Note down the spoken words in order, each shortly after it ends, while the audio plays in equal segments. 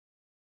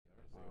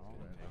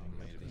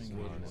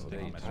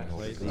Welcome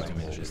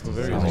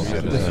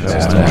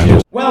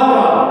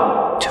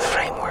to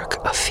Framework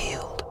of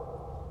Field.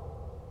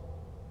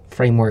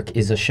 Framework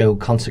is a show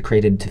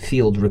consecrated to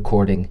field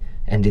recording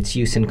and its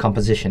use in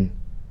composition.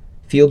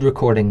 Field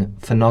recording,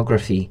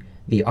 phonography,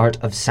 the art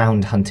of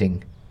sound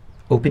hunting.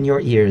 Open your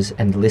ears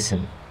and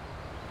listen.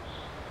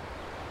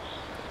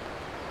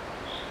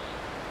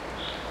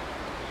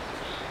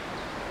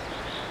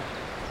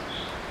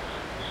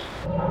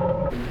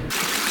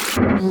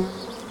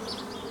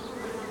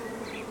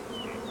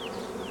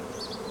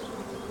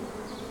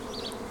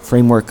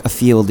 Framework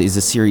Afield is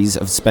a series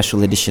of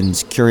special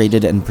editions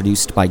curated and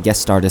produced by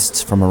guest artists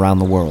from around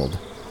the world.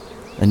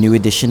 A new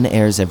edition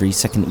airs every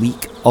second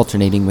week,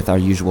 alternating with our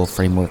usual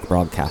Framework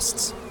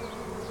broadcasts.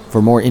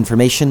 For more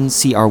information,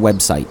 see our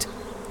website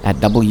at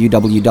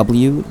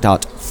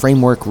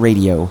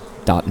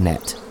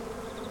www.frameworkradio.net.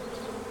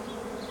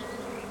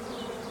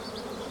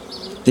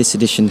 This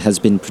edition has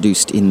been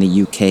produced in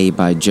the UK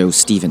by Joe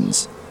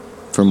Stevens.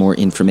 For more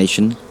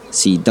information,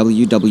 see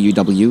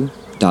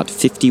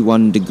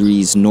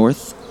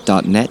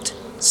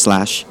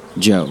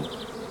www.51degreesnorth.net/Joe.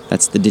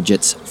 That's the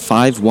digits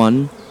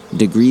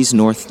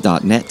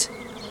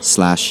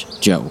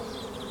 51degreesnorth.net/Joe.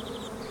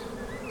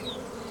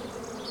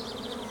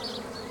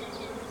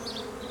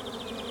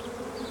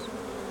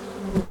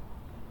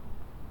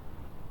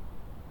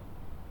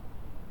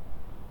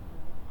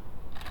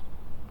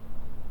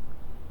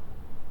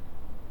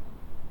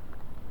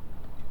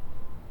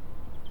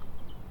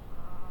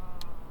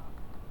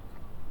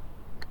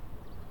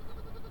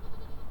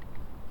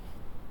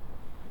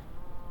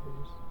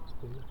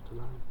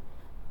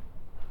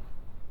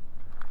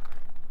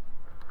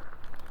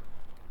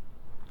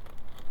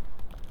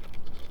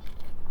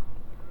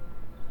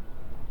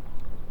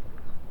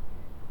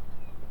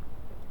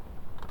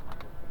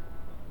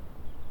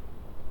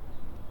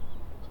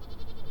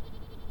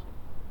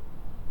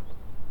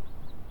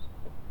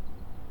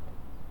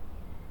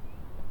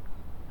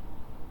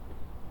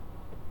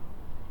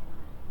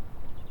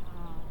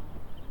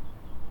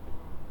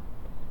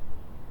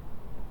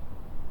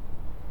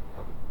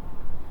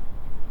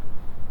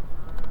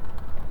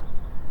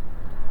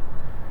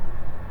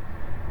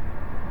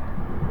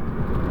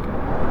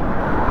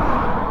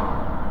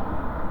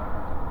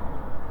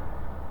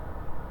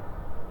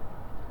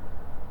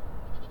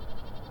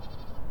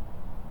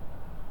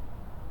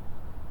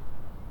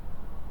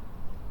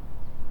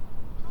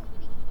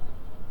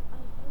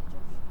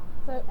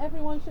 So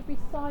everyone should be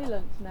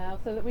silent now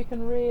so that we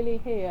can really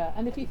hear.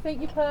 And if you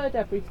think you've heard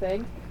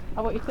everything,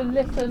 I want you to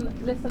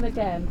listen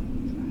again.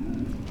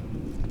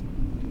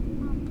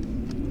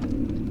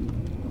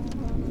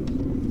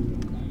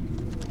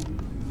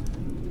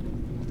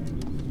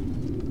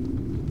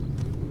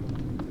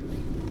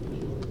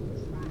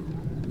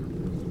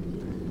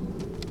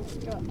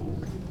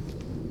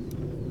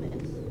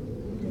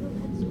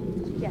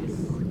 Yes,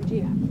 do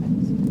you have a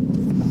pencil?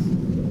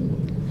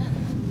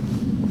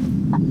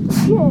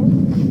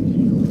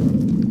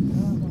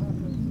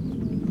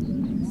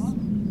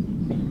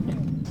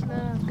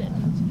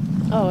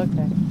 Oh,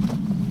 okay.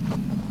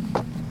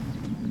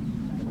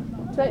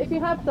 So if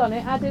you have done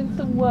it, add in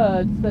some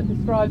words that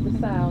describe the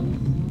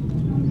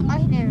sounds. I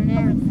hear an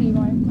aeroplane.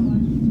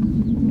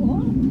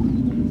 What?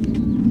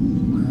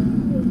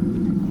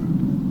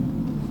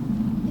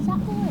 Is that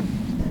the wind?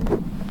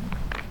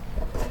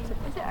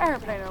 Is it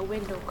aeroplane or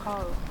wind or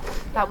car?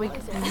 That wind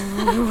is it?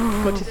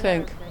 What do you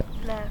think?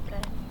 An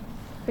aeroplane.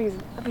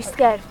 I'd be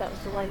scared if that was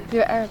the wind.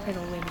 Do aeroplane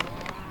or wind?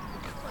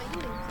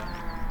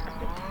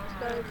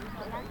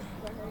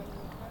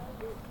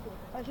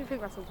 I should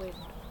think that's a wind.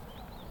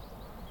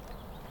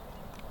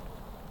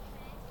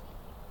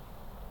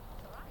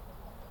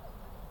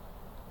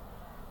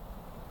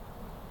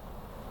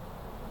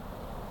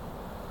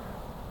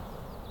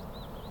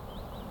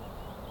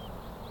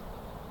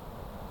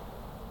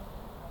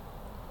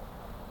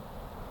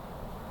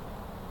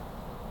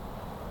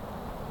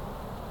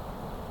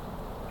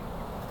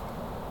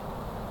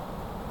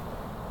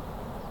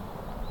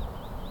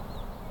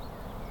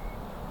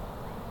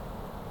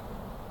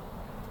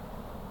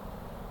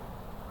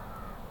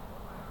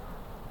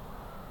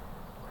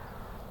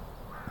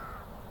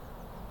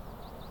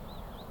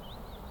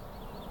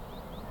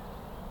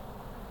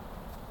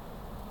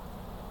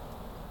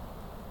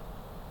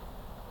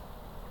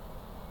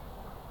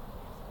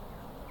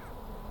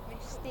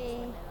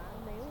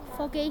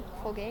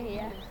 Foggy,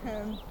 yeah.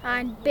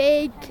 and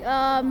big,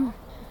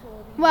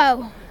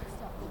 well,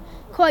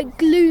 quite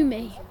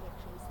gloomy.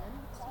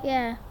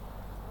 Yeah.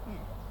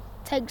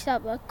 Takes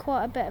up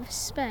quite a bit of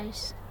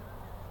space.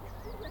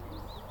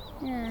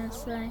 Yeah,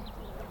 so.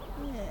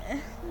 Yeah.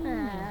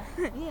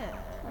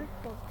 I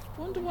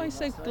wonder why it's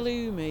so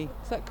gloomy.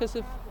 Is that because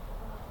of...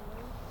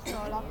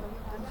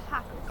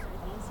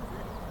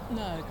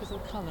 No, because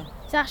of the colour.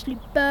 It's actually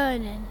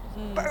burning.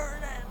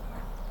 Burning!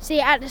 See,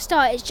 at the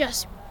start it's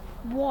just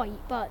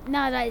white, but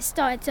now that it's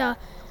started to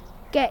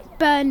get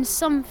burned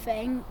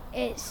something,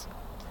 it's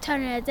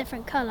turning a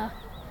different colour.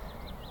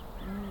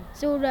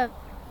 It's all the,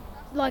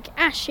 like,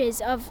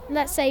 ashes of,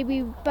 let's say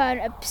we burn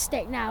a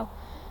stick now,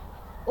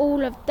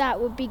 all of that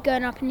would be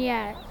going up in the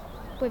air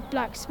with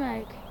black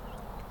smoke.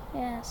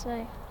 Yeah,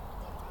 so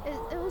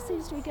It all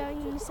seems to be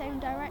going in the same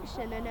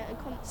direction and at a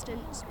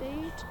constant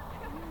speed.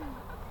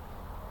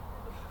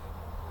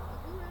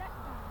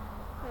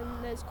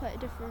 And there's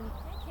quite a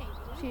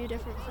few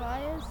different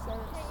fires, so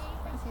it's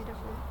quite a few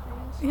different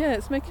things. Yeah,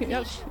 it's making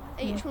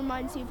Each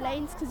reminds you of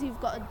lanes because you've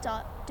got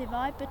a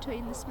divide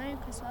between the smoke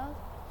as well.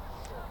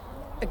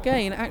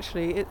 Again,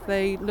 actually,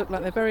 they look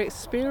like they're very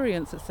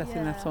experienced at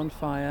setting that on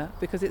fire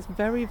because it's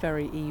very,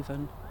 very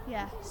even.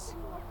 Yes.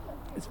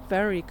 It's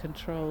very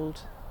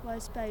controlled. Well, I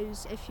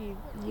suppose if you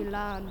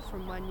learn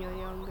from when you're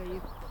younger,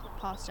 you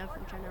pass down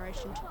from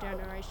generation to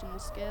generation the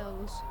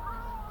skills.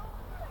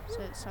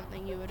 So it's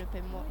something you would have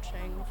been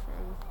watching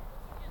from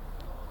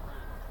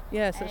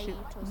Yes, 8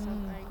 or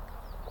something.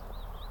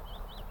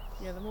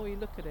 Yeah, the more you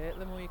look at it,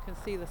 the more you can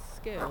see the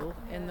skill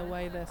in the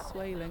way they're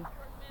swaling.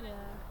 Yeah.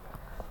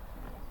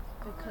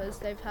 Because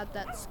they've had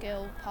that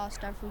skill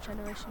passed down from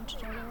generation to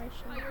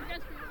generation.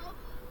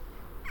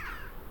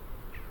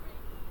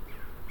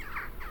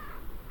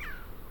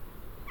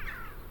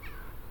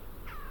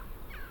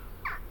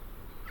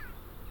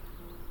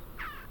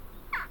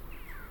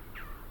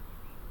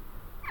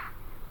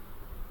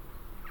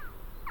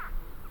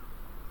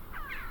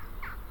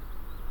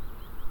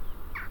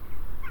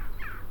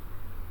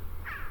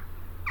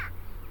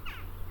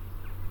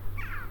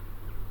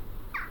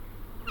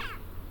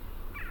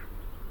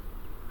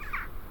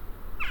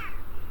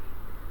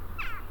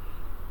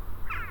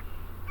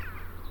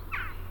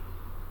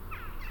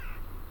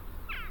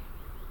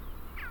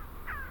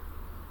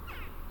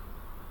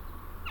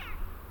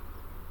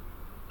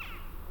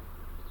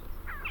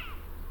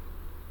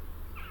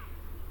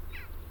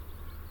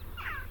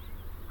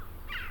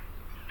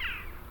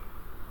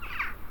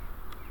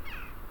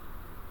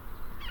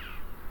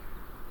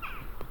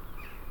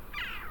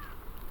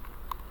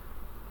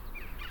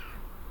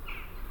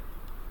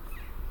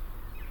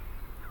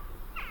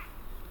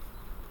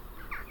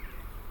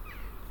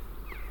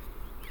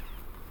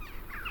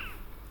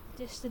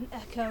 Distant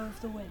echo of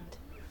the wind.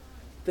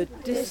 The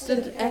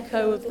distant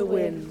echo of the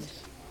wind.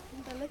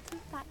 The little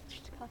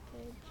thatched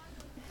cottage.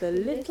 The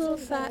little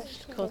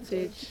thatched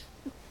cottage.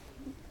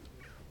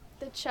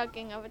 The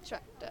chugging of a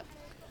tractor.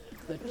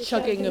 The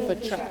chugging of a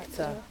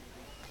tractor.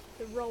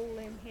 The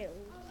rolling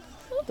hills.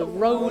 The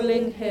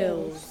rolling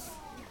hills.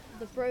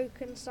 The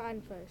broken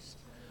signpost.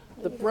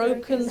 The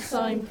broken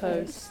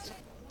signpost.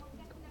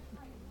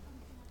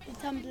 the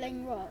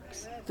tumbling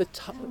rocks. The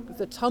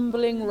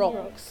tumbling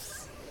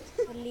rocks.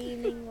 The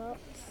leaning rocks.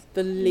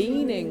 The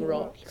leaning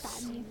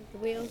rocks. The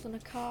wheels on a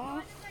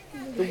car.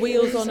 The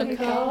wheels on a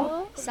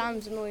car.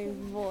 Sam's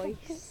annoying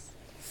voice.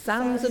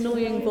 Sam's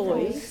annoying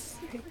voice.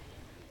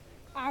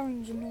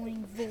 Aaron's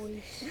annoying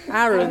voice.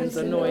 Aaron's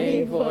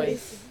annoying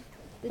voice.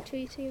 The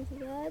tweeting of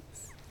the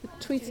birds. The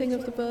tweeting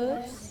of the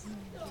birds.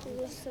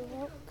 Tallest of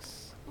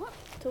rocks.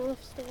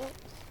 Tallest of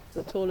rocks.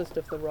 The tallest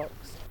of the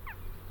rocks.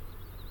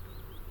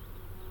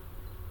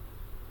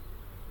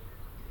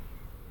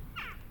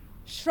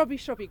 Shrubby,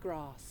 shrubby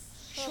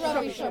grass.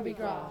 Shrubby, shrubby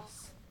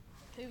grass.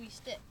 Pooey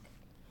stick.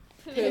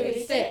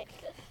 Pooey stick.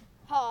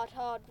 Hard,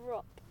 hard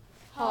rock.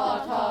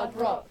 Hard, hard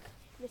rock.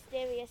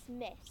 Mysterious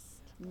mist.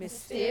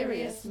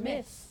 Mysterious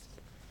mist.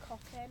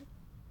 Coffin.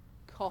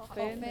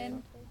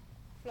 Coffin.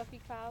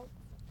 Fluffy cloud.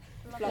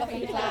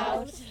 Fluffy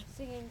cloud.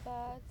 Singing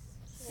birds.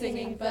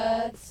 Singing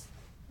birds.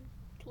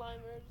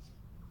 Climbers.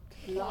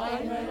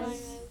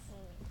 Climbers.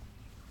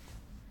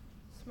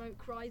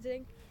 Smoke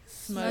rising.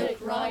 Smoke.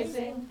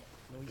 Rising.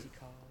 Noisy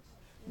cars.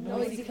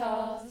 Noisy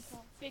cars.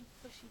 Big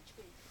bushy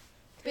tree.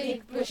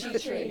 Big bushy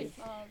tree.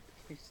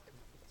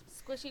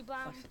 Squishy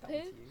brown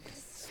poo.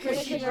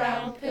 Squishy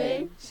brown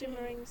poo.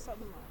 Shimmering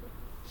sunlight.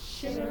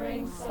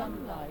 Shimmering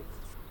sunlight.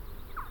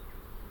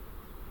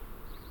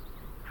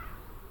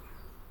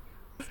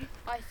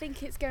 I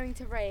think it's going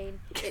to rain.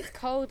 It's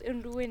cold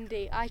and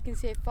windy. I can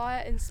see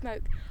fire and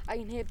smoke. I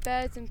can hear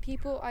birds and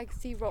people. I can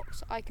see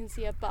rocks. I can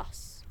see a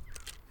bus.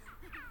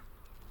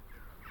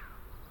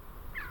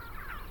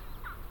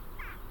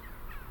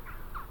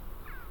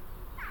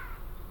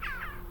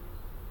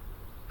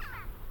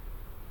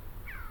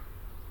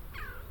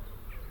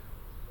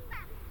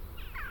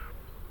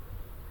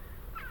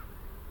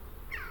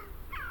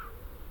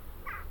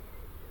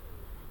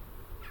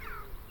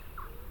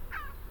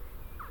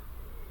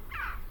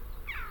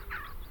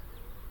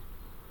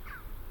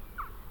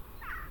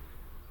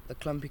 The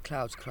clumpy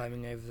clouds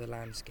climbing over the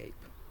landscape.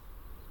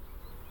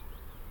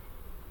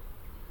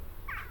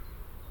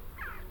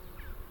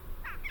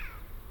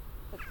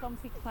 The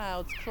clumpy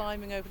clouds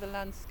climbing over the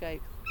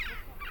landscape.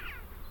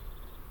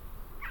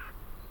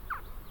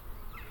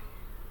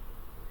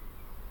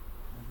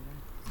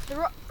 The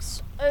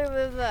rocks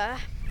over there,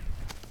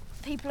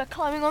 people are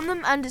climbing on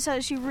them, and it's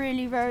actually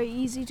really very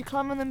easy to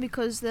climb on them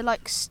because they're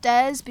like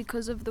stairs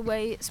because of the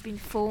way it's been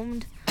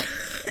formed,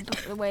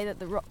 the way that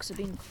the rocks are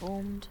being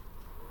formed.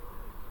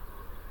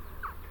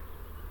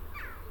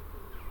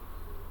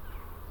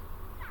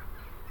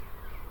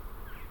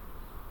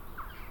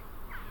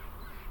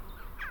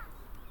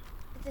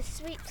 The The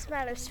sweet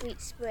smell of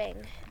sweet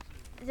spring,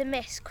 the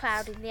mist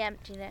clouding the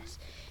emptiness,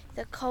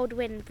 the cold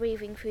wind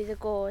breathing through the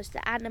gorse,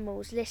 the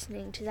animals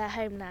listening to their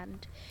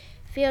homeland.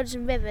 Fields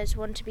and rivers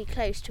want to be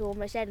close to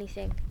almost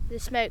anything, the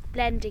smoke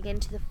blending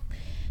into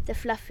the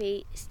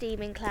fluffy,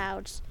 steaming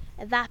clouds,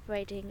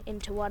 evaporating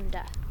into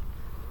wonder.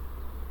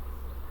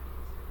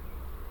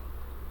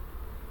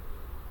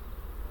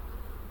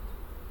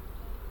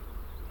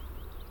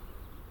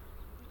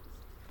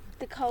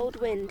 The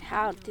cold wind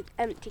howled through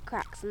empty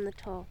cracks on the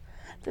tor.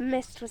 The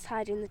mist was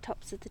hiding the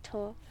tops of the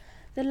tor.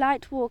 The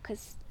light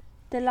walkers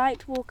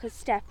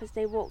step as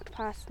they walked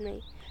past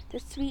me. The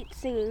sweet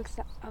singing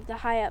of the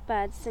high-up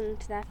birds singing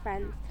to their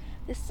friends.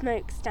 The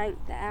smoke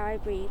stank the air I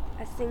breathed,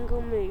 a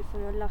single move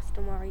from a lost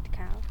and worried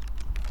cow.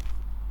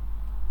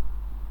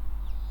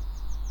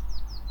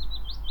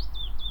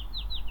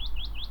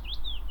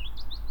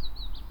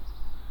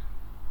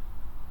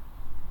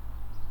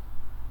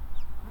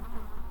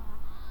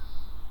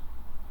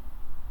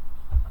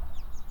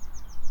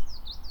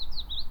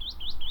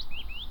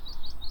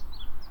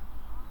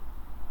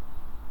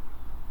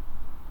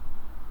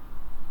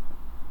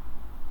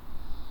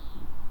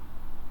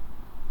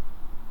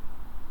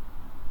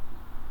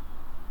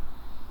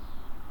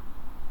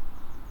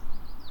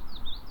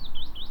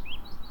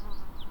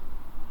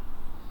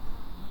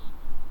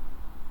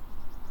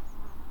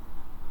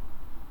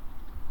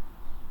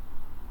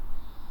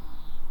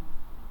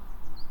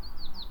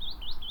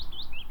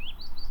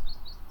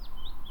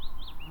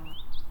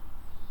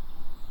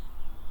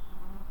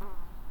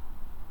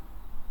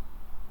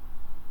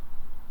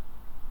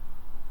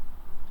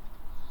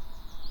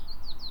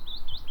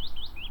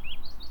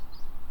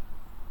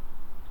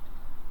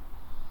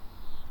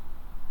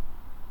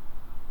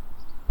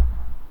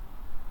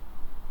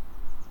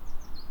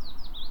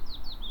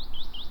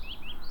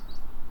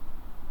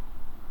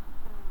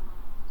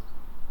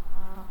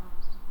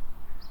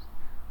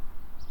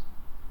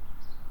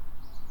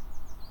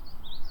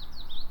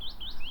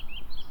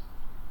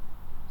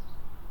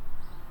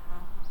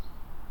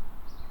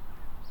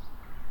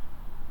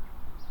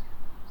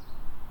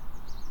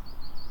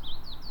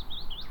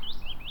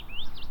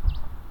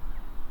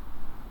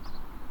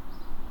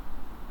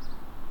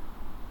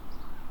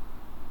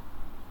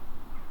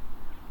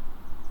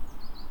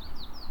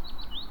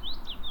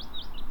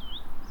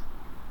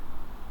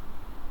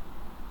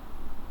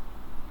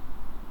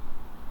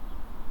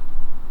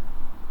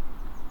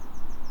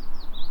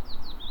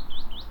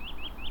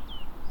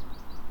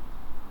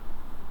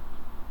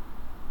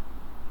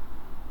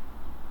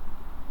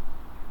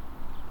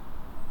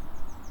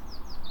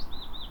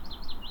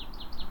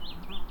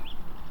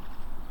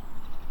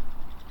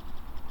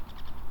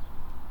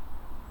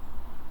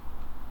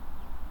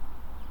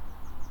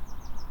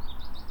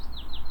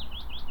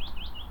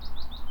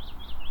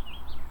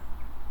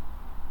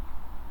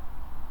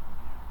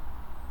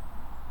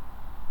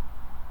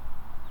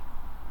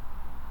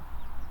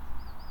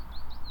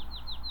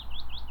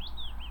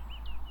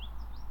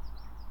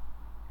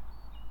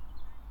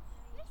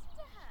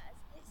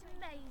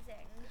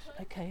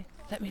 Okay,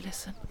 let me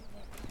listen.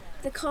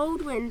 The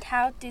cold wind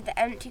howled through the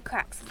empty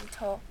cracks of the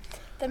tor.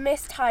 The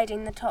mist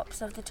hiding the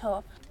tops of the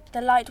tor.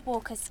 The light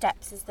walkers'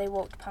 steps as they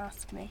walked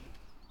past me.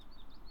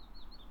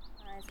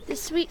 The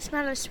sweet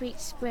smell of sweet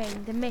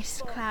spring, the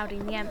mist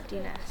clouding the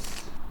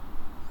emptiness.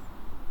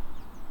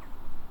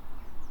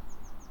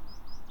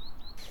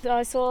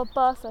 I saw a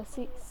bus, I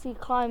see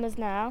climbers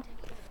now.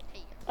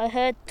 I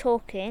heard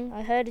talking,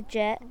 I heard a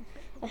jet,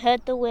 I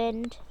heard the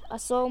wind, I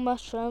saw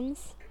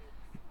mushrooms,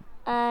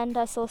 and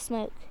I saw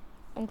smoke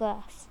and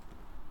glass.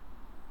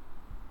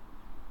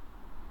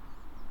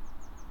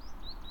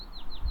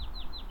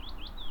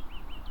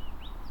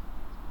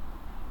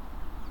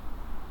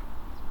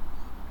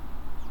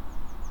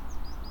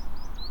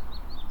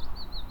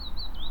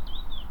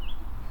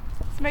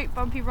 Smoke,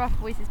 bumpy, rough,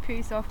 voices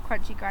poo soft,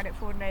 crunchy granite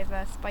falling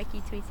over,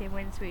 spiky, tweeting,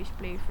 wind swoosh,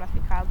 blue, fluffy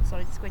clouds,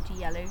 solid, squidgy,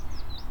 yellow,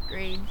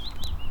 green,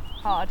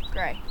 hard,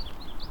 grey.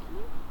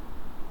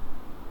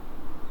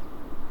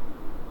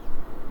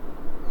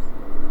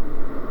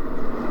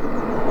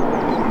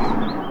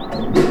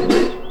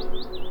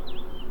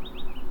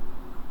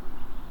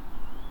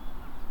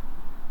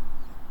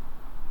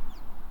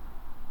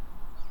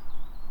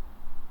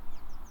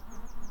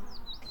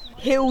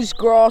 Hills,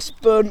 grass,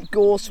 burnt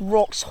gorse,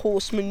 rocks,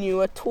 horse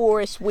manure,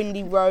 tourists,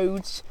 windy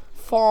roads,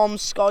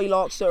 farms,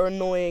 skylarks that are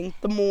annoying,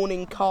 the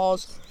morning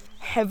cars,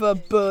 heather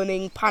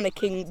burning,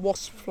 panicking,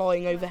 wasps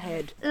flying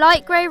overhead.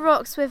 Light grey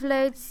rocks with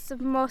loads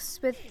of moss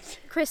with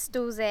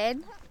crystals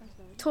in,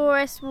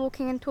 tourists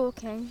walking and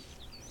talking.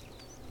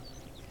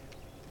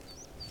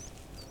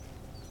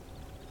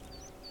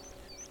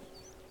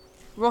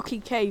 Rocky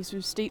caves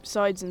with steep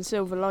sides and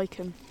silver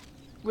lichen,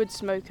 wood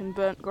smoke and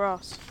burnt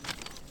grass.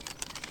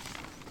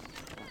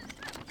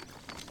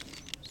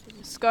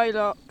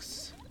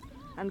 Skylarks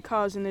and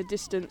cars in the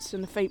distance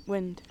and a faint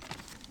wind.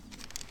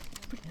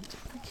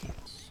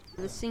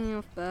 The singing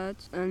of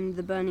birds and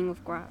the burning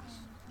of grass.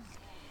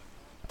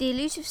 The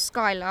elusive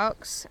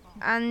skylarks,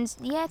 and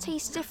yeah, it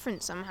tastes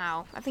different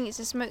somehow. I think it's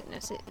the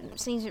smokiness, it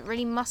seems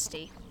really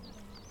musty.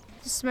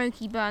 The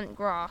smoky burnt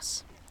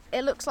grass.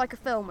 It looks like a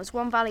film as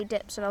one valley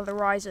dips and another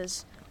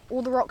rises.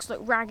 All the rocks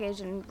look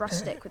ragged and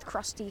rustic with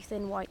crusty,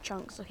 thin white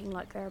chunks looking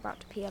like they're about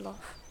to peel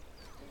off.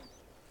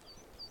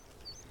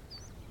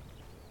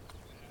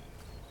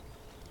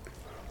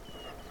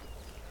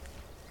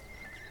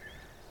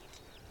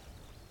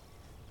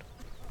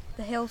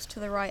 The hills to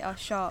the right are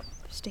sharp,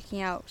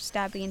 sticking out,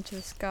 stabbing into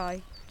the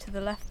sky. To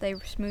the left they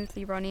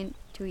smoothly run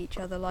into each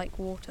other like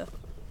water.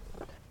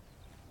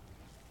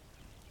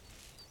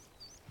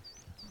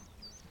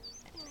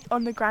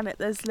 On the granite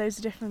there's loads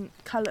of different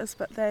colours,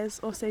 but there's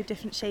also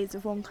different shades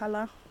of one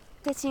colour.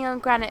 Sitting on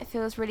granite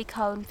feels really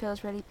cold and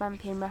feels really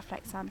bumpy and rough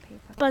like sandpaper.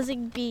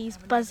 Buzzing bees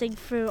buzzing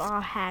through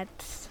our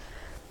heads.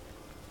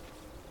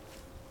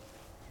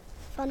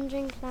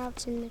 Thundering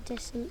clouds in the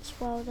distance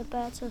while the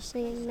birds are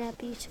singing their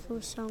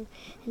beautiful song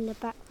in the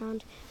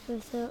background,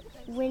 with the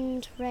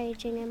wind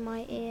raging in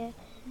my ear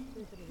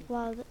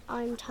while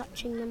I'm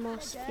touching the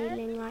moss,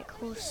 feeling like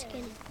horse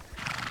skin.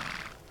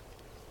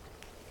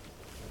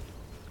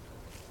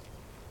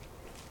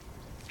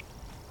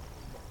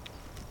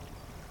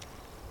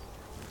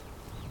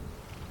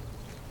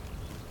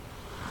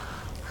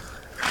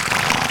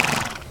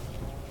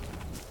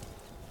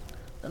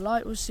 The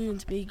light was soon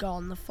to be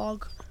gone, the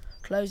fog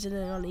closing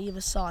in on either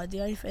side.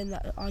 The only thing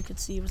that I could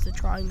see was the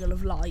triangle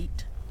of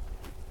light.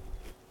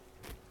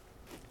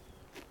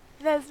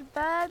 There's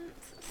birds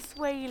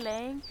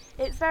squealing.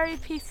 It's very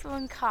peaceful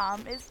and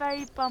calm. It's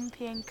very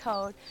bumpy and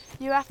cold.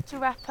 You have to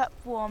wrap up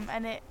warm,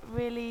 and it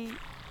really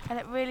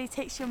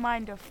takes your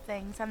mind off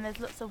things. And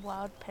there's lots of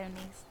wild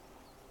ponies.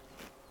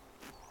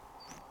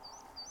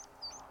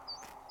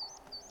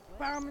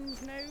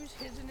 Barrowman's nose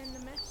hidden in the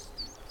mist.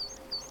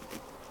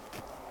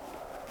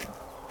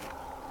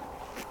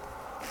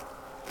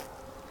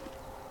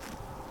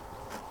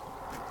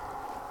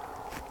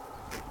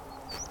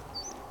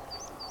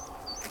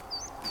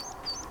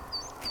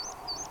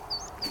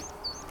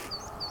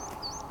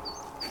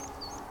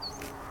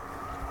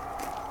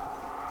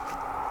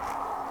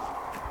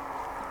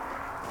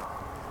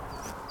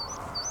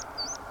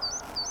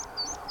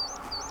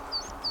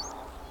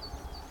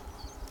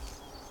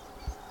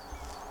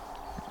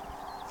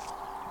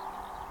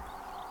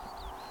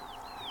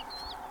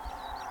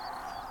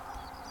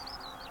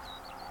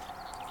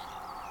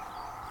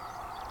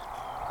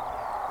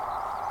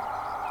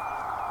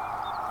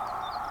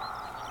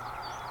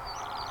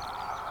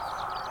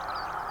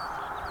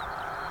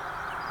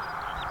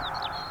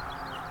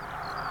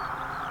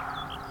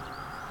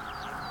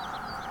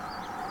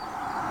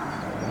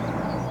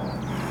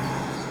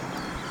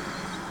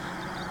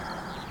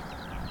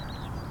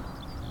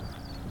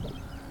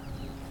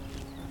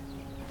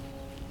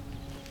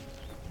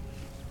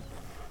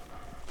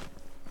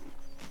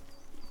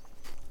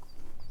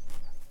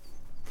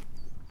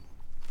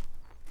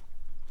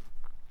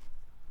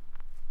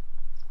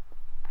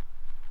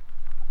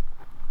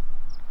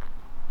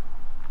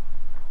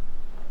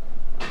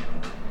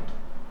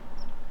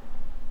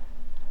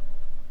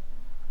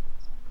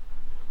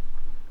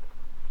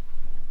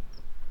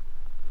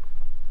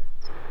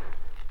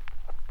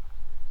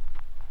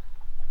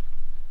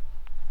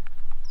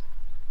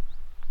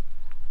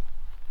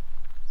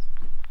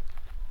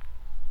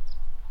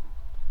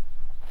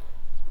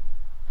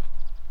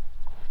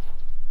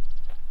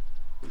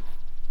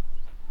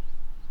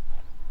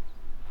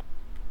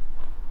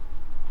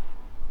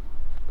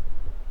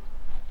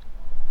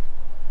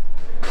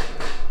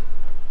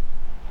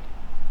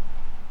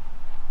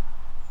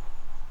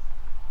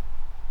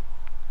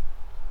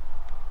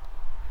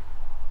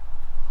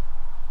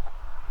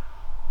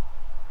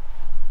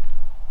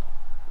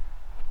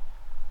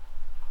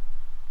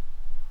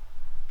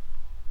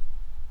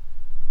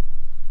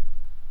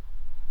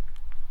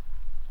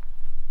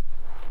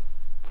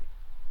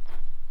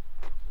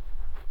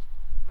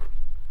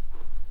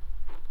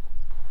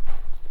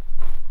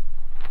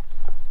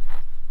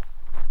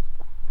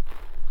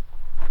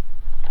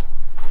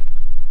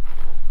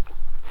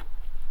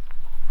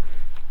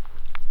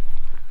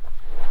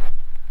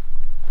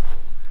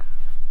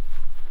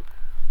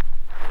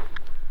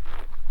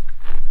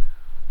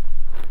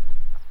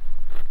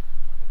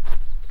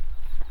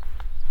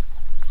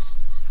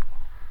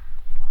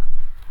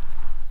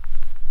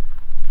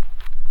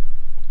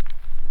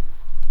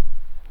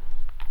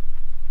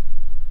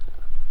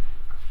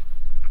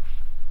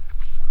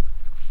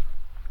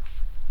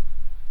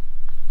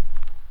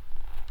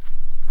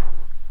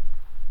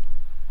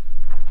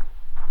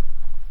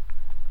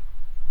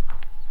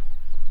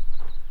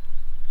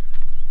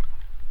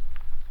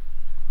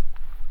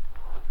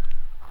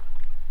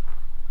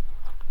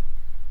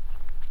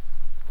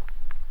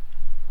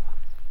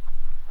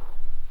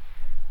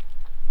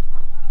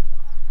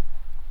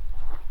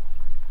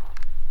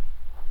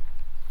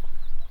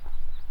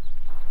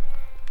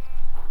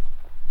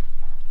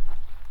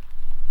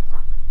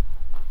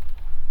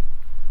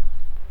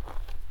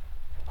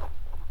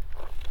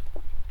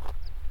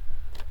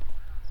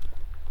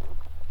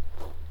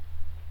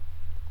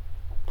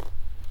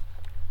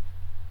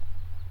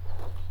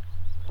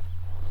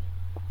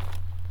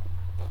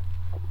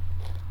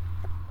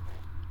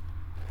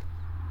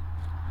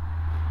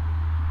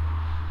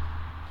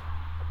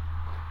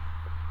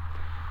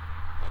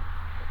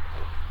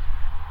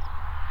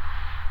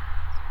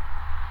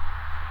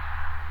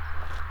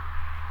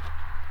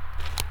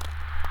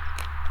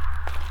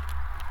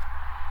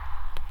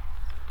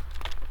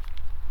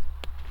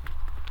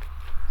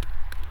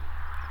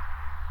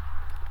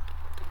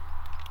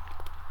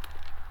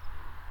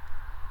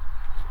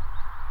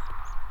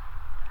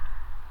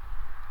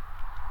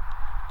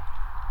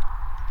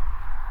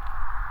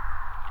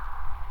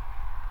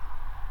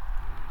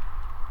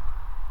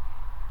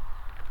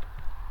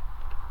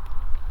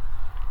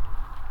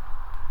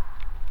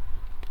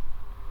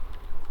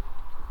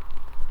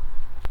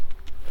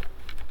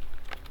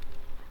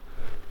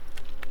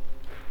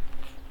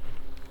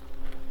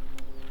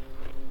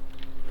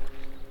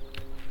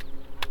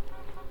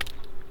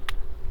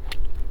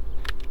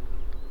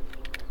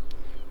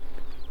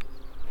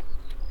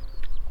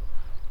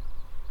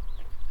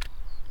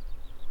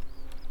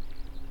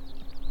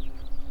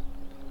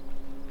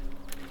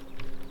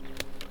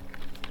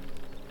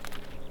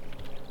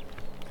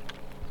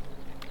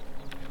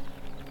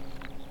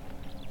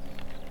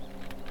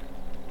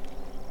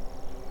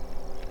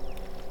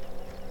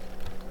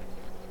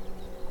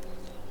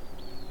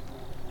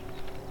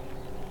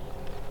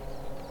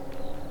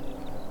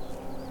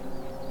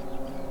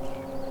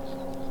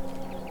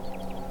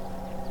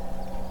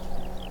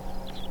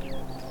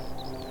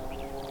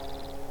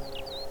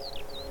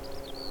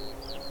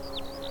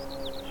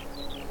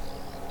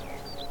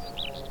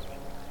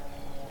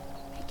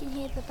 can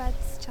hear the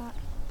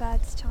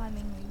birds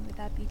chiming with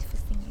their beautiful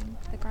singing.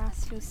 The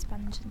grass feels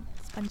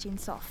spongy and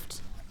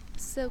soft.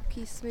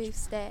 Silky smooth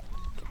stick,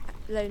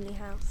 lonely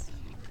house.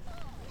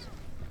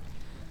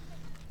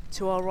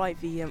 To our right,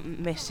 the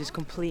mist is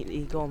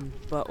completely gone,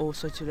 but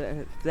also to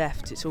the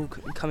left, it's all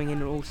coming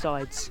in on all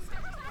sides.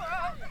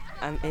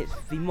 And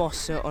the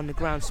moss on the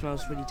ground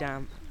smells really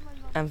damp.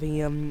 And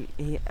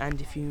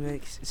and if you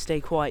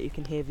stay quiet, you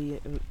can hear the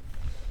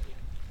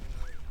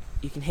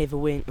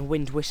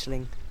wind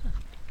whistling,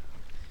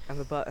 and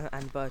the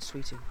birds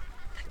tweeting.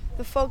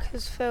 The fog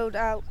has filled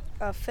out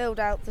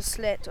the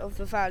slit of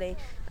the valley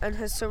and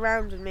has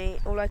surrounded me.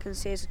 All I can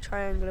see is a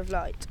triangle of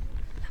light.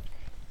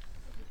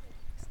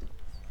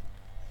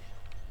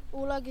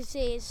 All I can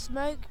see is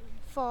smoke,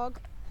 fog,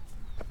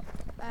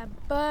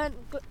 burnt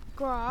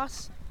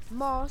grass,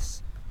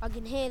 moss. I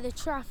can hear the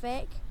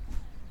traffic.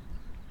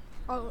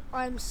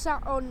 I'm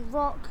sat on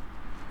rock,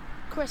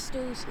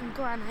 crystals and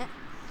granite,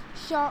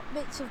 sharp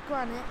bits of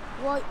granite,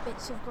 white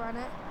bits of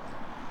granite.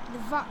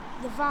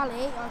 The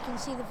valley, I can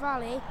see the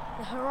valley,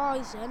 the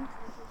horizon,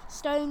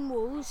 stone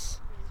walls.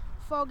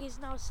 Fog is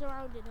now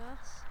surrounding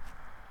us.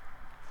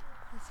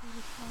 It's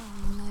really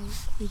calm, like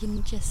you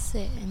can just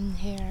sit and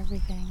hear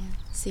everything and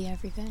see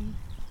everything.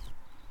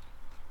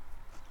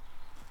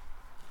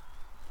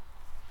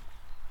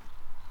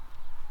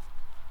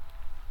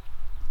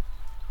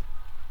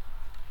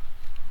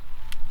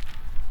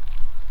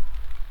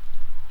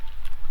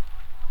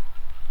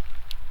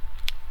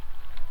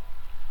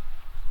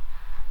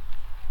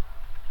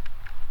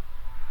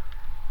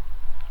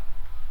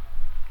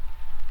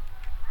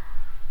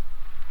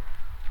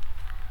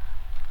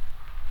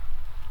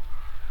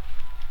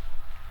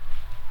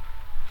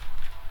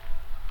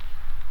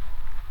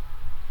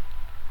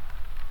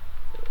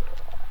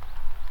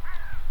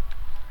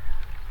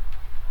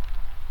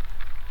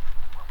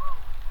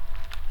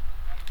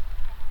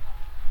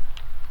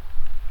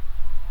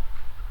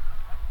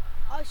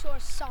 I saw a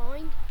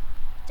sign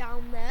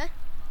down there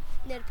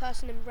near the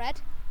person in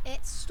red.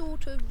 It's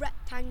sort of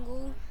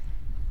rectangle,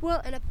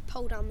 well, and a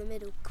pole down the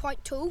middle.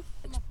 Quite tall.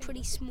 It's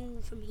pretty small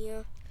from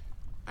here,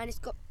 and it's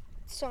got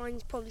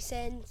signs probably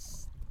saying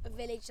it's a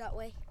village that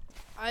way.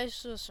 I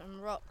saw some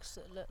rocks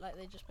that looked like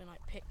they'd just been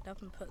like picked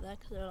up and put there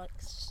because they're like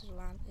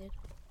slanted.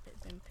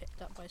 They'd been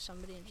picked up by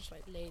somebody and just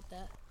like laid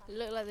there. It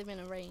looked like they'd been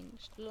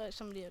arranged. It looked like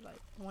somebody had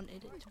like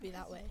wanted it to be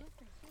that way.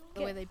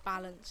 The way they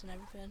balance and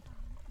everything.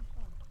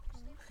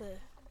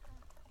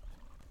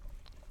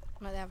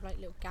 Like they have like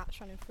little gaps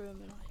running through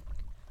them,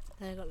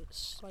 and they've got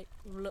like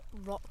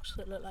rocks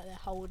that look like they're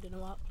holding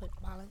them up, like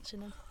balancing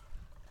them.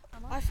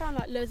 I found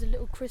like loads of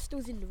little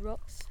crystals in the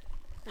rocks,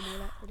 and they're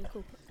like really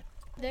cool.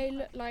 They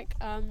look like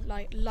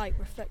light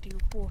reflecting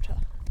off water.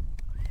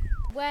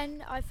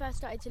 When I first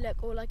started to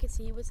look, all I could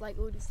see was like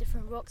all these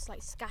different rocks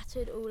like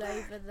scattered all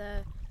over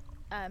the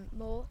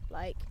moor,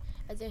 like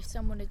as if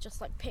someone had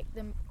just like picked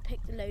the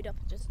load up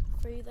and just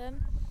threw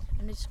them,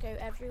 and they just go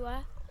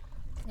everywhere.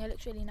 And it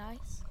looks really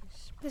nice.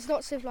 There's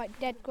lots of like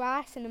dead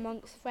grass and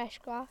amongst fresh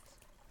grass.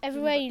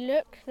 Everywhere you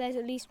look, there's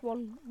at least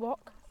one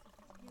rock.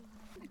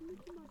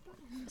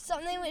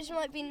 Something which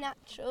might be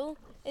natural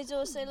is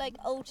also like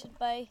altered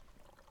by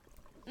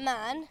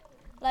man.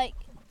 Like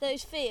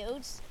those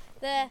fields,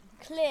 they're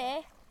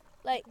clear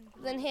like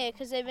than here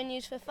because they've been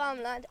used for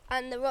farmland,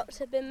 and the rocks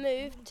have been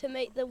moved to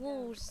make the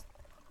walls.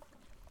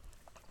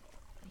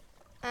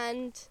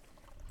 And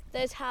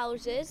there's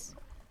houses,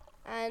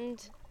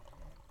 and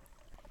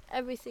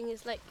everything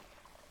is like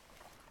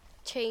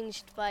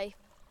changed by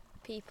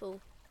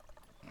people.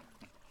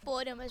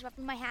 Boredom was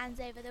rubbing my hands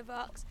over the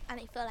rocks and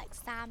it felt like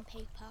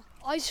sandpaper.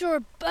 I saw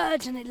a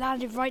bird and it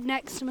landed right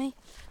next to me,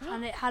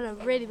 and it had a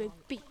really big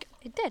beak.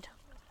 It did.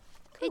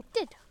 Cool. It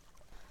did.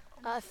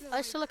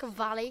 I saw like a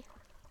valley.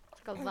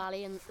 It's like a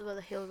valley, and where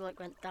the hills like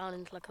went down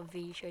into like a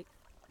V shape.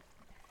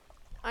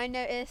 I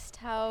noticed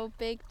how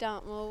big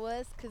Dartmoor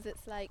was because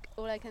it's like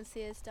all I can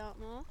see is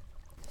Dartmoor.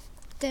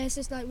 There's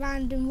just like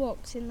random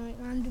rocks in like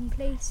random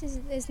places.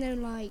 There's no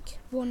like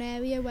one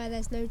area where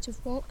there's loads of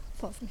rock,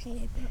 apart from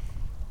here.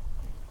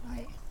 But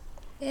like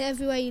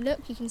everywhere you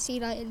look, you can see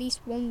like at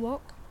least one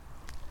rock.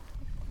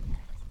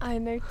 I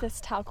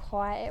noticed how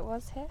quiet it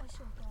was here.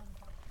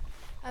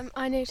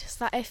 I noticed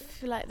that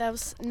if like there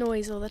was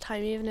noise all the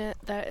time, even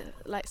though it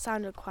like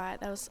sounded quiet,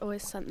 there was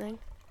always something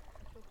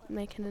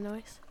making a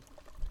noise.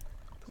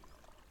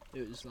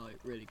 It was like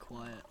really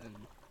quiet and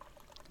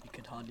you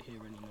could hardly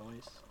hear any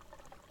noise.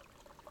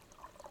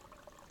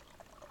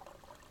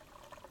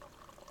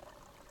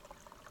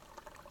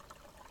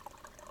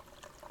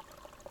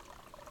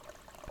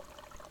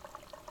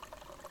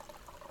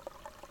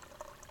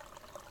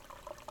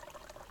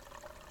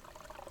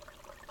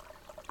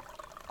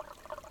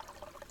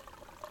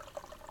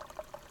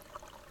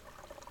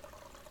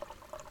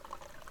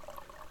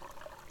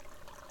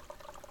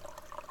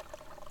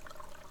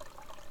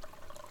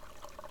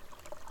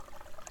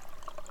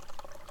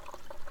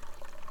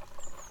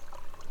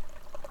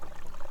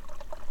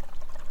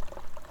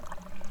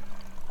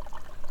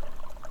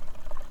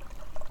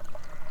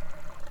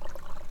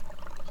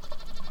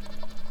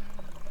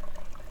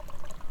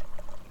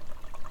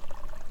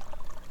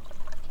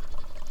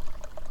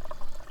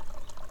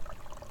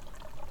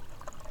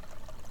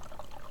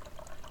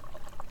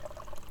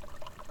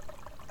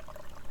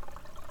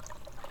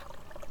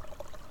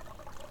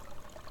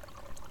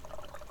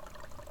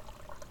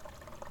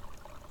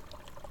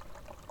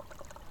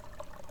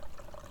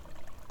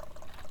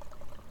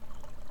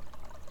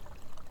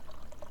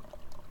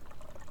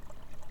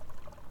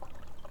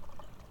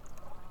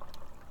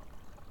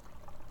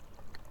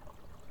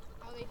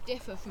 They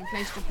differ from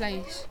place to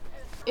place.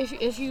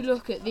 If you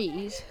look at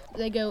these,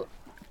 they go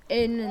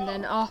in and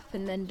then up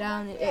and then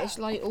down. It's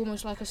like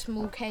almost like a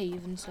small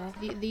cave and stuff.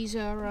 These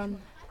are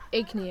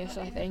igneous,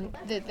 I think.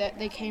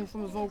 They came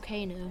from a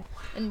volcano.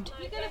 And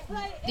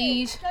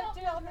these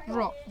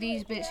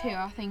bits here,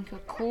 I think, are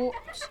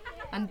quartz,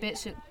 and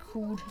bits are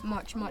cooled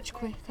much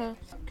quicker.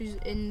 Because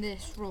in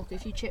this rock,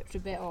 if you chipped a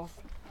bit off,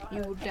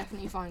 you will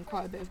definitely find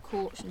quite a bit of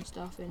quartz and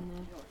stuff in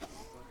there.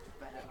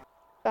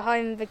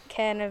 Behind the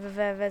cairn over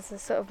there's a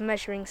sort of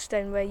measuring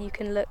stone where you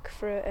can look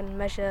through it and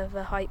measure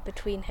the height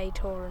between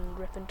Haytor and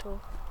Rippentor.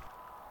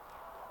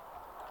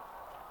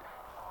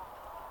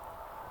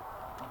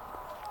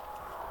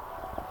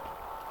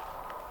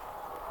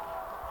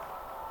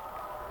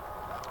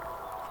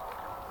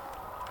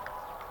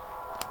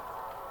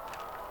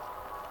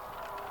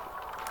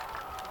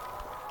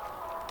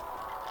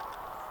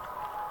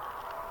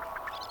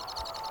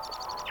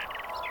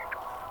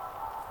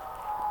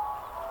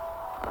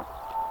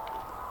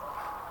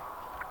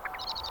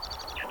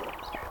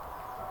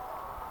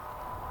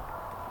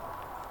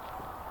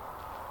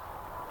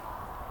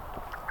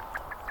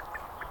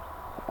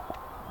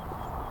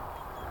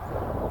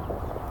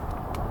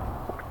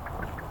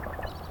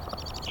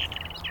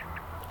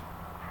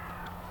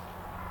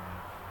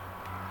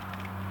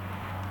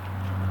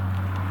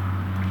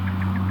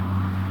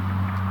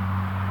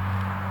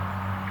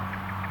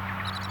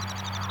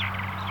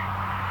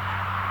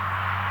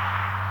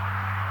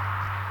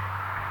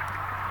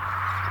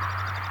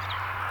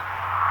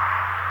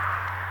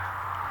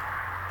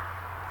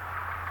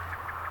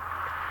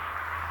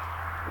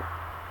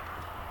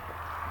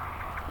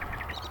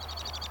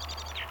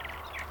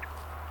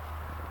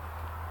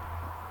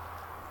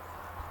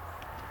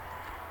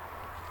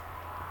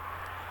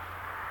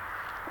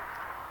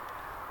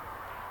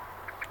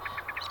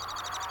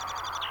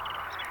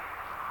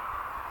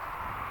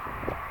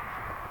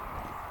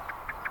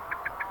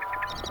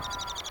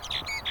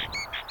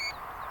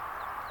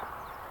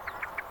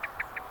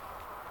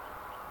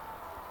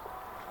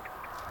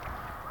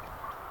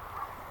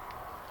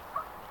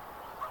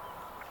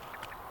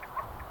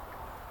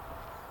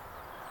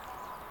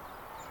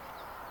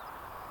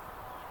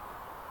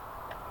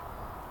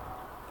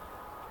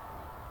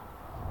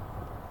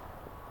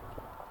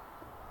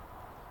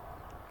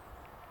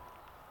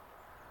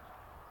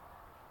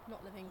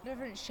 Not living.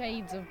 Different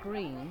shades of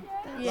green.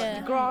 Yeah.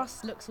 Like the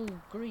grass looks all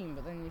green,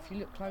 but then if you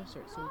look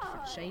closer, it's all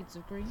different shades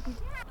of green.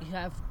 You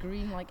have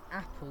green like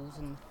apples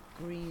and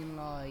green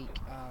like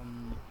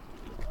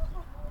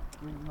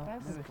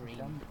Where's the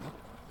green?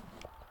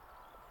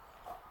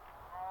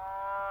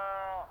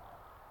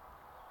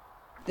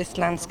 This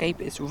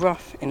landscape is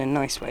rough in a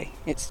nice way.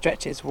 It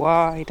stretches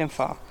wide and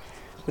far,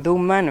 with all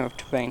manner of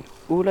terrain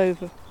all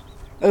over.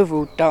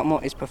 Overall,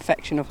 Dartmoor is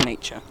perfection of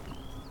nature.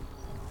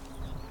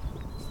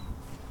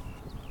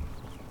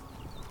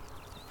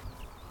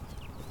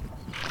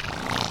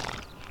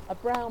 A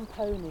brown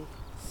pony,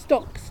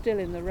 stock still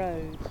in the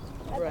road.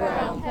 A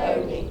brown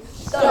pony,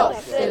 stock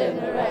still in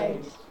the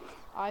road.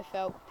 I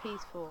felt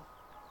peaceful.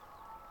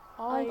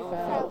 I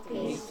felt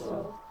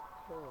peaceful.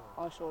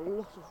 I saw a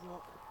lot of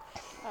rocks.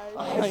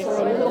 I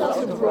saw a lot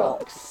of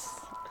rocks.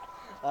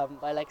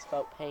 My legs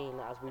felt pain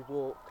as we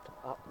walked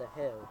up the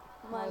hill.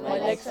 My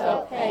legs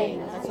felt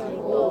pain as we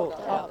walked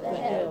up the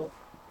hill.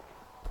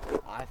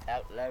 I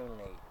felt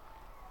lonely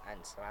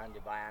and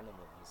surrounded by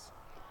animals.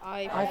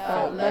 I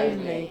felt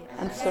lonely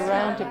and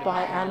surrounded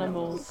by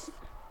animals.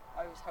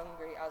 I was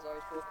hungry as I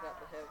was walking up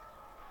the hill.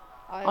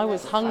 I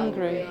was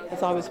hungry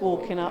as I was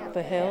walking up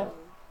the hill.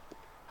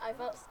 I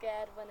felt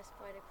scared when a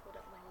spider crawled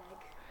up my leg.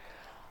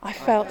 I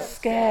felt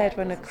scared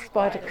when a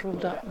spider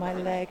crawled up my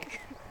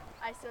leg.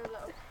 I saw a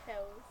lot of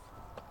hills.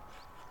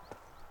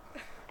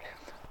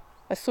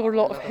 I saw a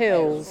lot of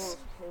hills.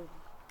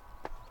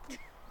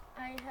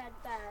 I heard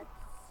birds.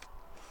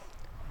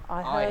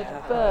 I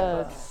heard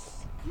birds.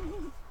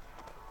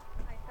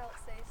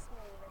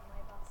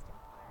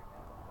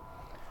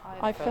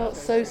 I felt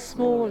so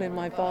small in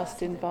my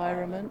vast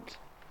environment.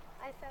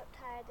 I felt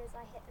tired as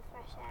I hit the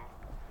fresh air.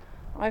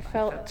 I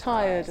felt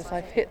tired as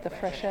I hit the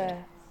fresh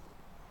air.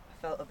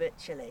 I felt a bit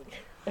chilly.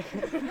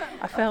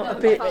 I felt a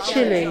bit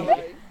chilly.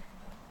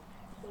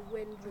 The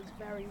wind was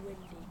very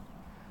windy.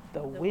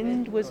 The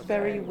wind was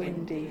very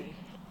windy.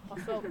 I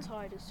felt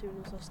tired as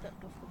soon as I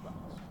stepped off the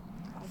bus.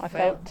 I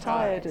felt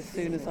tired as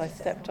soon as I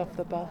stepped off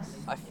the bus.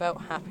 I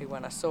felt happy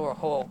when I saw a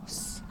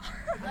horse.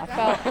 I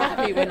felt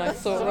happy when I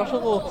saw a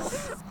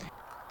horse.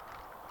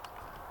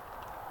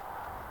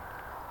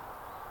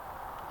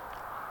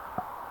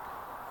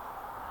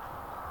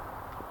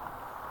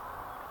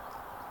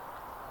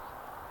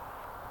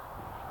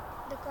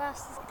 The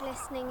grass is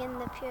glistening in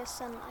the pure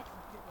sunlight.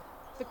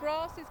 The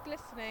grass is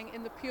glistening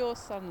in the pure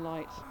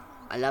sunlight.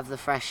 I love the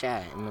fresh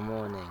air in the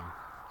morning.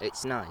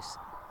 It's nice.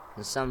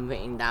 The sun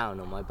beating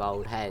down on my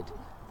bald head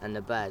and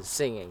the birds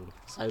singing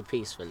so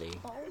peacefully.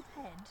 Bald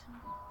head?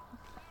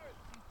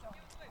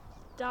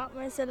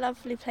 Dartmoor is a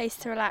lovely place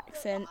to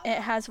relax in.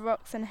 It has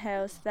rocks and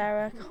hills. There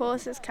are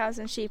horses, cows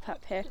and sheep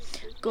up here.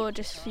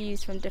 Gorgeous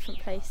views from different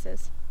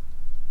places.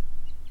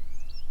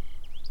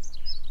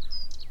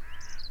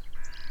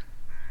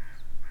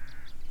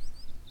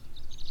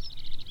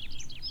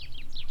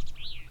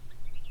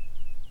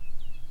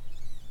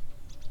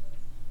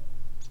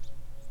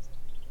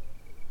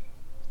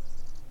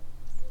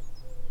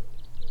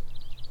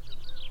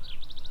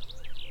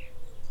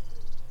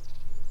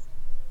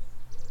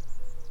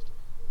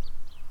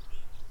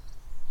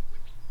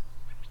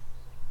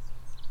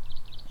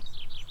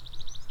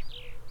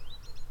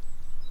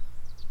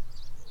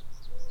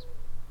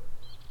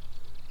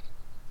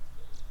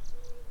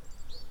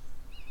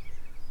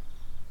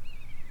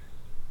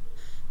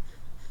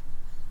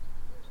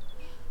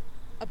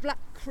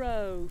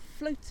 crow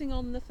floating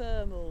on the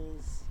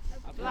thermals.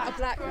 A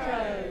black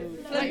crow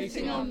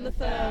floating on the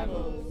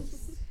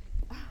thermals.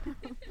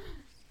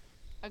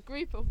 A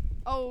group of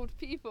old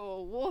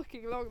people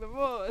walking along the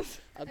moors.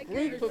 A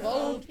group of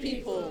old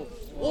people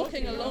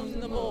walking along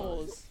the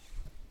moors.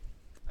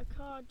 A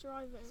car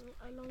driving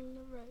along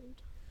the road.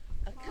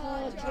 A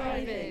car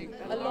driving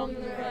along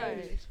the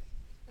road.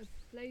 A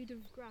blade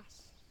of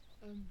grass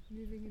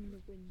moving in the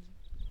wind.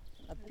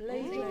 A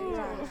blade of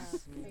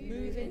grass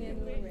moving in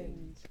the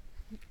wind.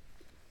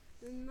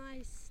 The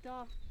nice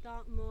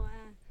Dartmoor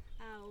air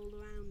all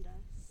around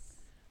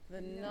us. The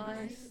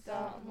nice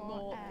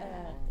Dartmoor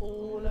air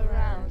all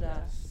around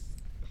us.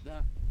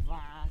 The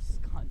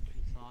vast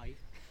countryside.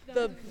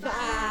 The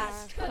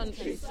vast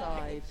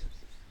countryside.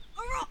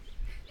 A rock!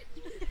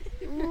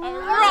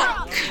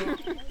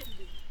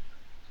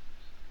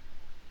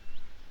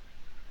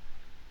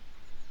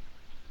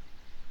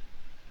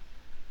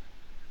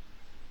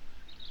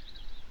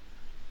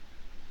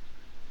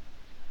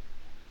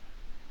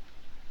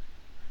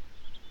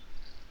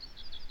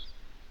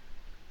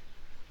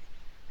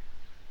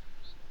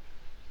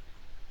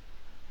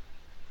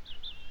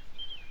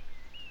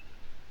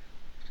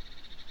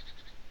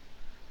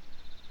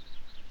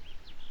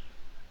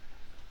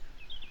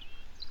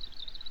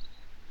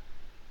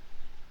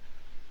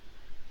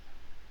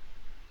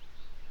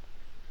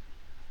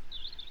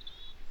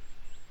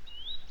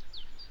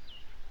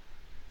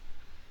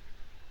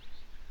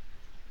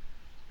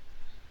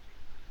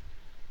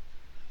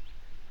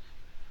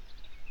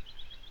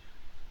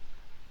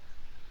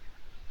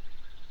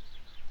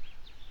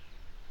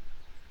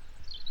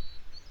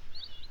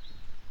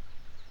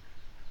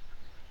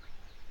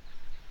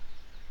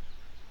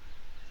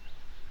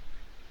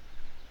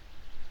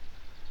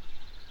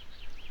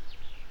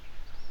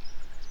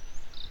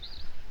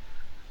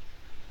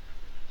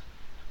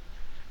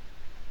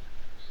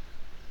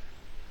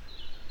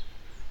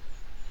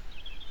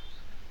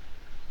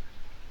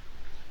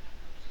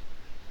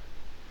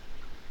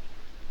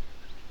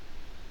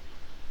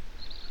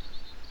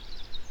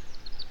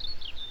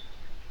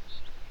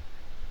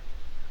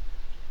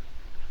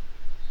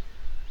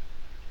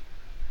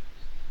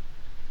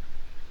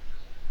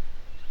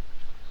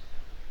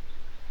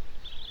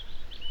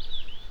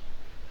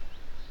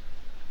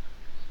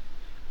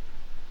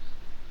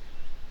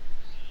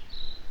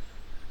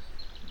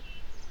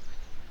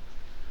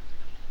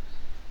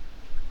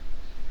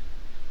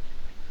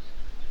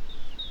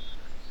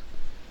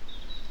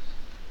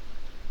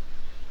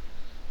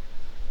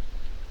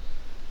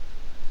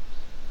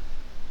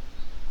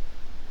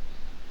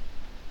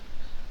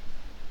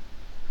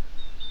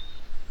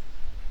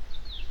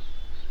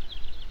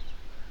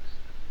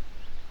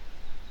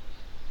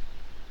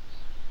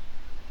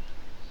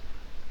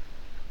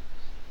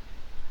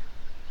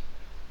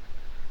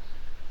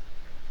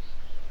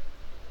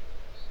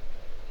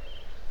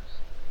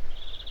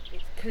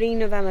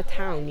 Cleaner than a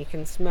town. You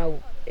can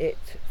smell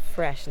it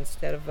fresh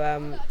instead of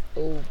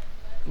all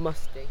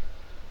musty.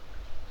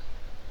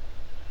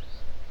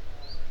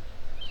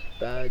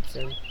 Birds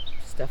and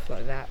stuff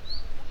like that.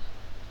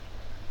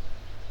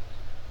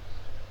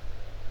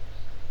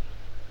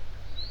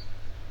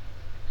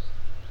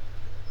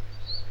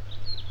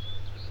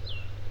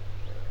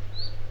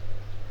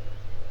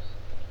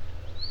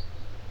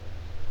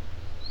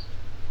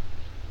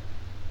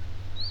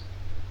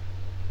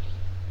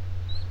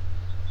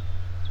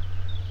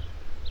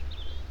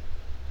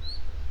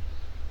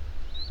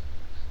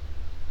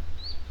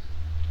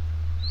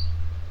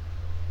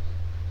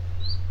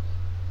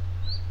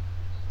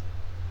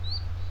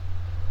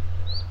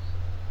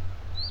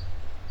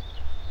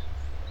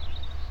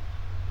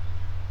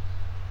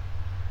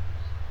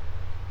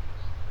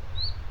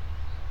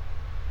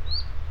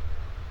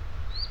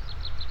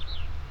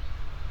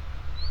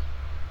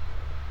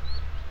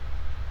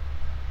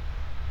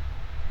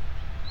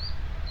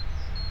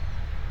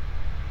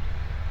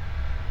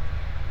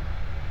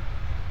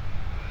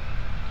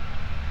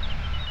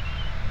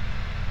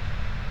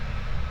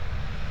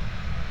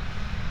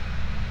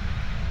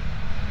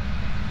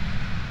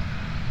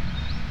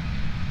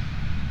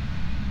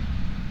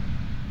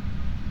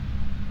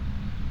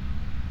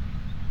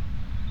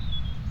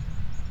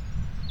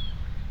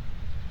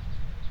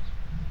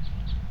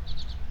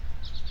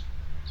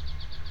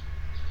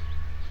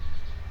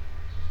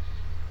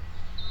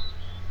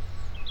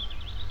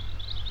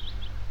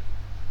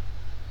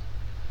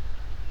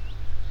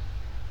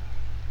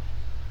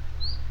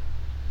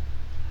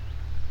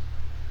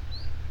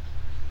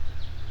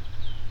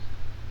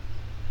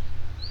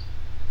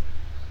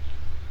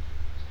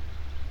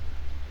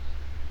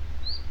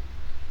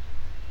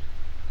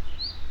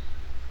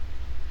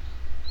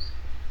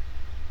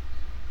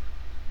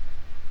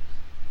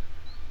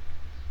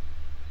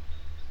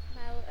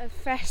 Of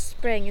fresh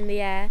spring in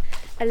the air,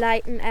 a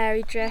light and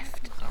airy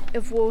drift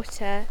of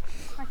water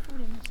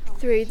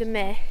through the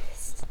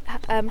mist,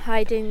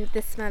 hiding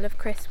the smell of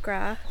crisp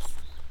grass.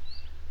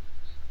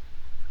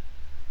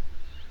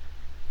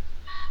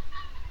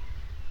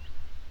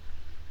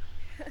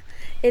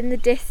 In the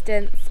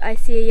distance, I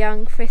see a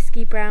young,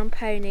 frisky brown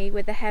pony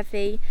with a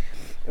heavy,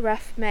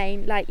 rough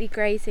mane lightly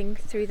grazing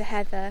through the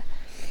heather.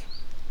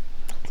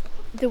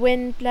 The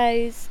wind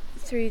blows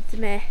through the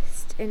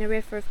mist in a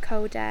river of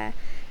cold air,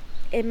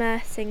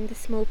 immersing the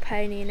small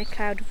pony in a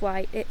cloud of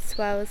white. It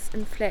swells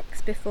and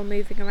flicks before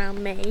moving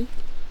around me.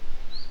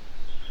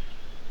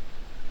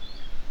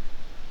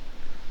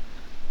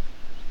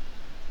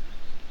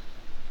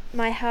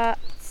 My heart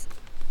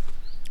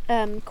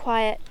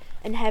quiet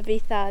and heavy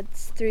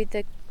thuds through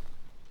the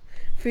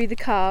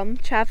calm,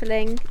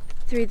 travelling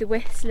through the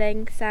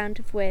whistling sound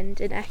of wind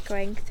and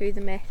echoing through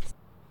the mist.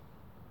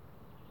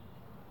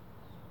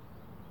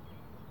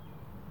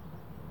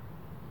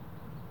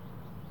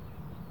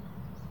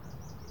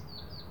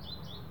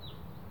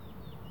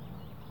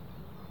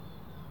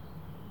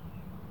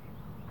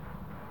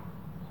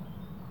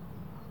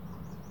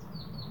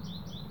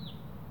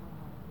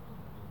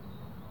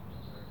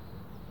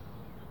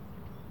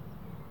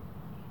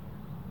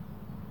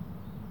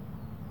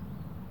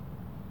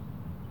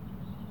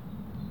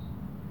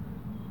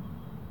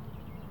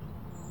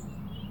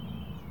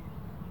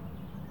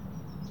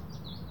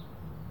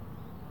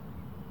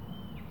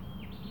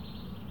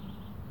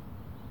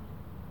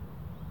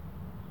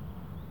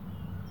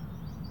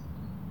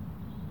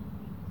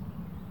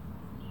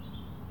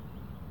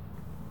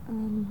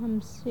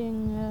 I'm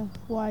seeing a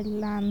wide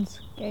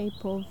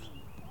landscape of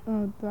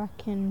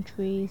bracken,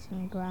 trees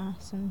and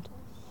grass and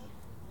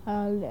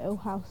little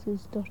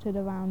houses dotted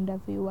around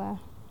everywhere.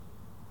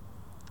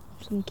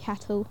 Some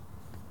cattle,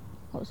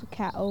 lots of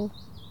cattle.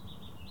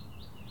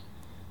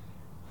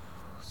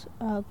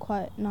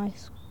 Quite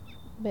nice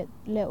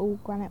little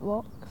granite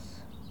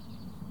rocks.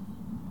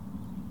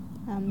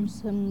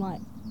 Some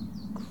like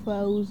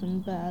crows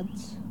and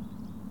birds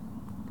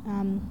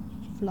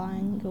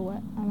flying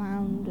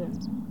around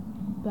and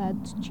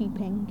birds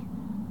cheeping.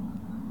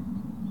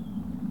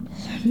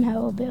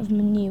 Smell a bit of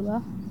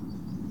manure.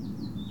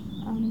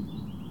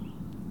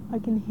 I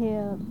can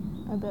hear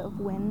a bit of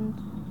wind.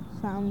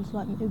 Sounds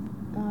like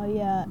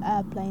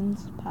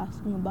airplanes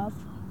passing above.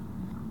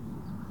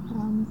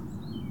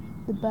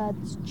 The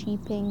birds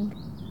cheeping.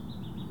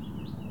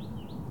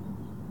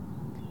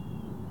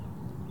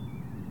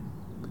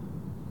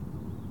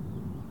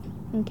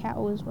 And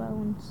cattle as well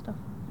and stuff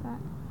like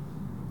that.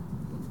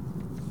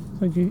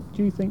 So do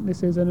you think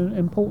this is an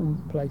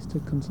important place to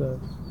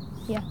conserve?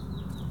 Yeah.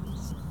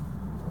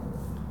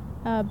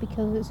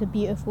 Because it's a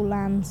beautiful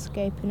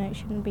landscape and it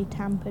shouldn't be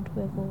tampered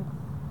with, or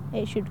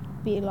it should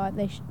be like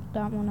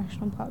Dartmoor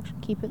National Park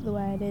should keep it the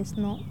way it is,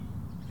 not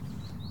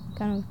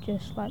kind of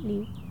just like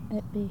leave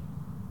it be.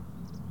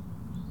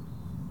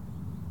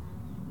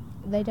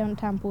 They don't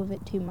tamper with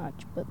it too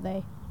much, but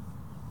they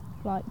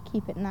like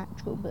keep it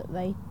natural, but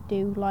they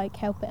do like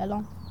help it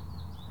along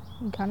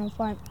and kind of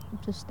like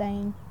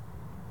sustain.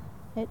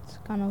 It's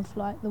kind of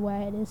like the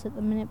way it is at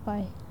the minute.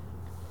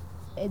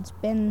 It's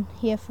been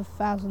here for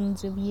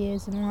thousands of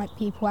years, and like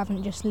people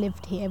haven't just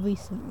lived here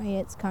recently.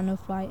 It's kind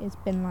of like it's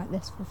been like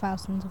this for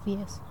thousands of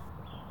years.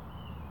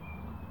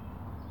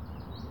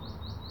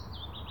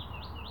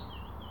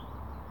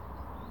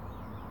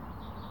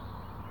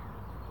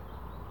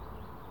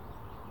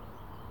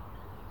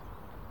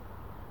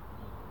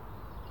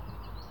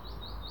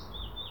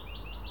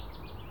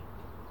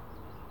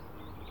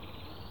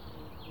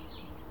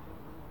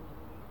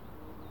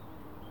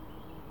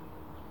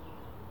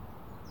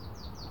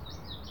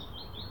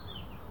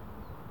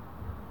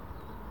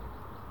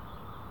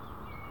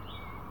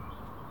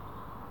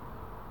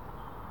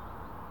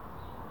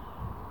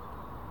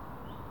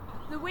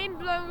 The wind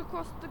blowing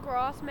across the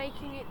grass,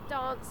 making it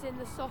dance in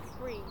the soft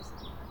breeze.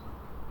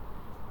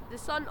 The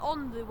sun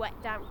on the wet,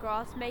 damp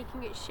grass,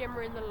 making it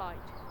shimmer in the light.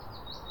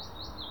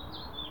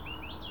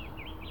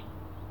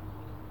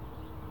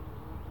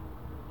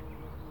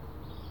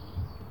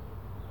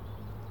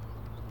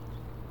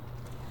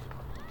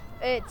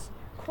 It's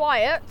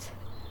quiet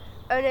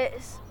and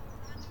it's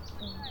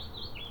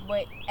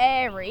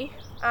airy,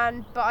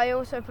 but I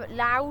also put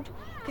loud,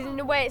 because in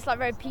a way it's like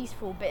very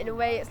peaceful, but in a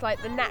way it's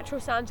like the natural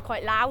sound's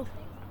quite loud.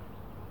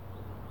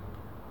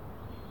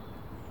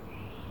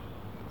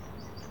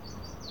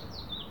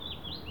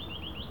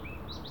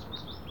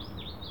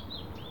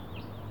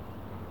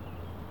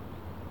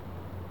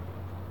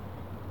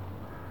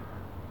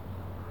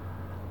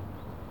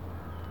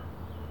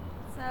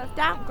 So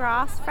damp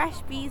grass,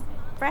 fresh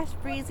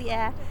breezy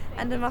air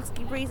and a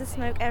musky breeze of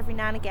smoke every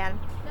now and again.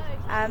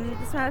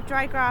 The smell of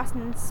dry grass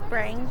in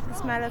spring, the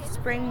smell of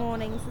spring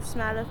mornings, the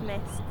smell of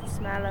mist, the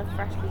smell of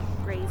freshly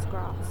grazed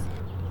grass.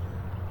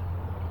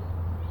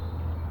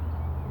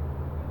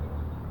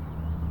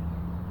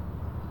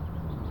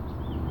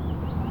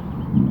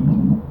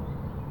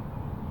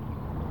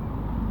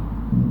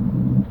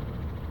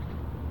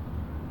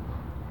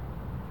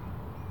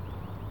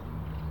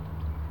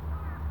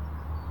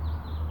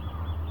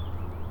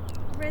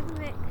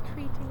 Rhythmic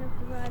tweeting of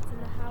the birds in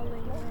the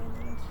howling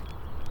wind,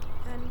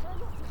 and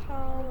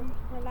calm,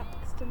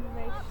 relaxed and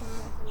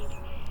motionless.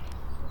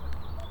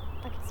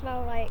 I can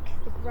smell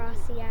like the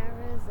grassy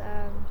areas,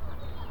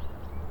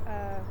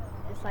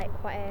 It's like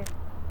quite a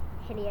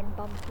hilly and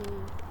bumpy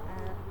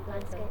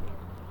landscape.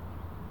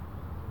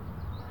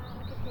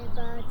 I could hear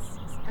birds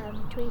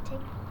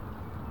tweeting.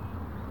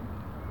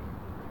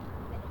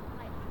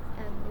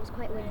 It was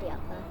quite windy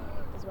up there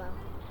as well.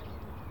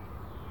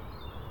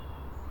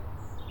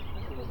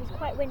 It was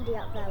quite windy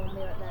up there when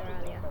we were up there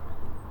earlier.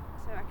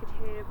 So I could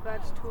hear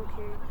birds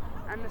talking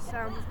and the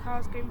sound of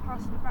cars going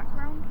past in the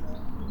background.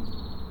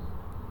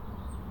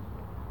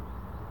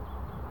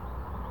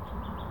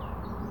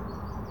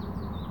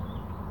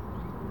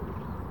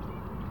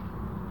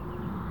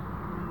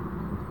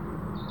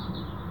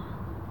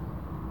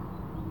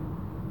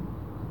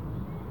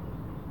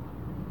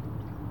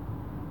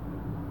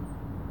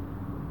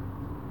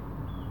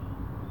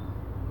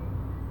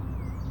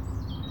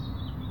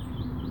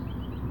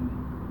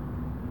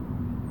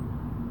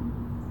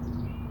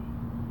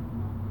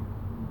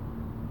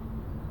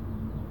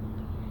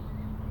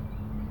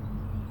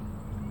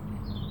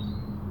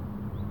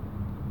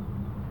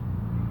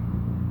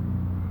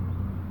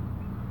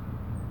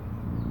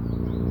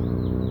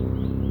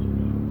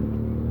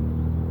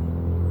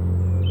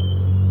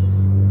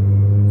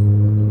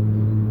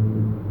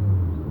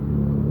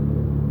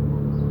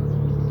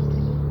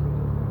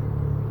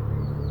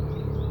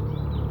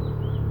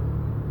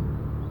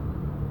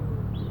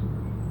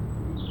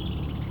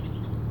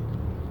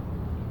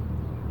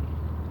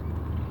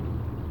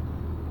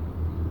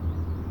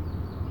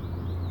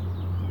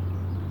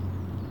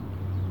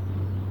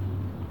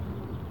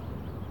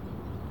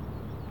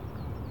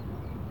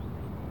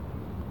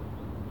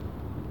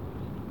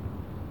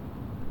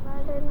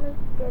 Was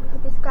good.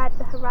 He described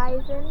the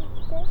horizon.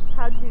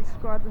 How did you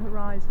describe the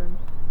horizon?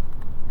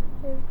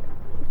 He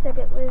said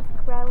it was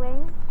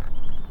growing.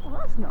 Oh,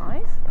 that's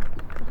nice.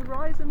 The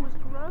horizon was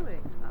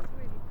growing. That's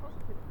really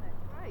positive, isn't it?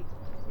 Great.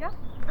 Yeah?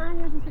 And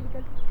yours was really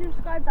good. She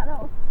described that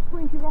little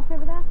pointy rock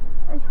over there,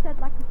 and she said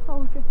like a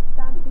soldier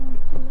standing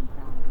tall and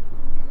proud.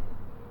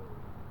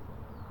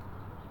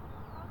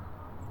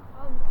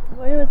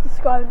 Well, he was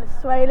describing the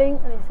swaling,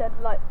 and he said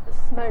like the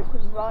smoke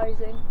was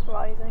rising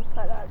like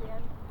that at the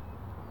end.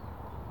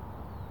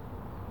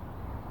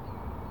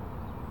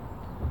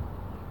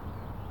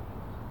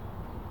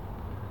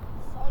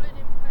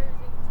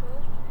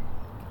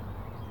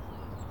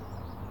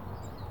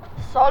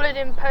 Solid,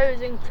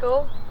 imposing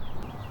tall.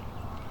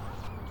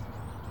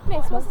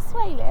 Miss, what's the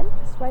swaling?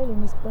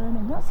 Swaling is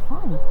burning, that's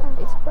fine.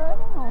 It's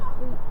burning or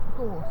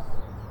gorse?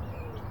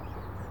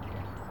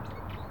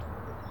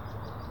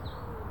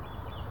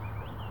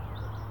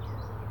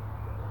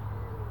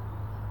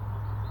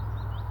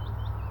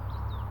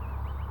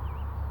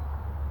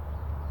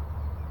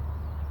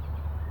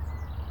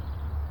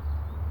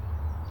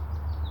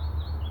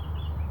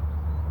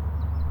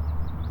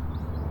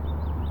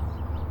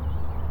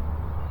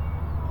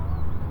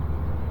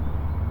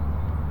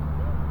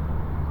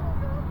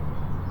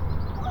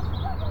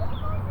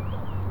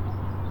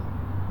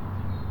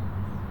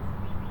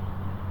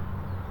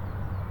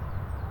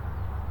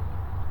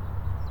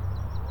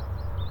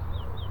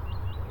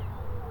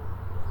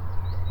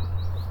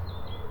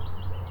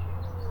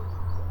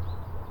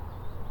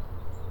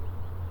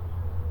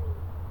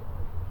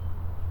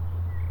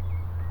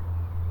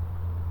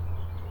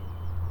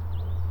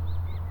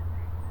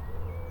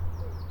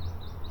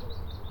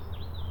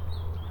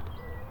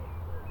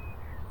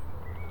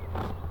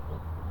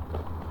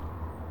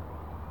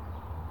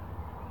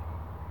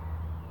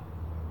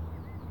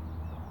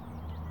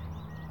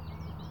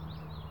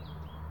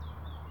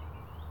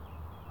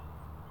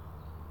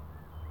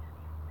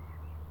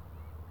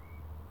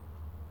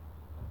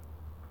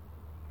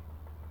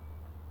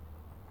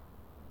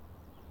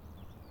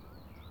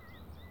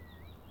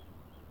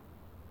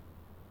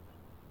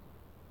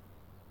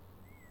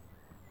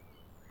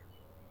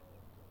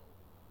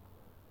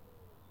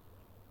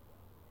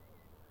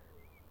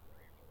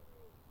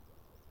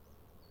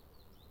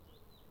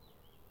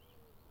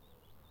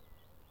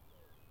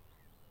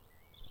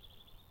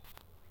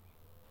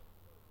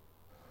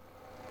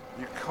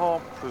 You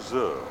can't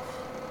preserve.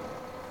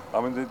 I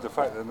mean, the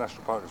fact that the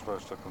National Park is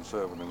supposed to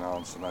conserve and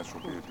enhance the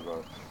natural beauty of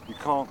it, you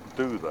can't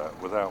do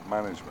that without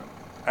management.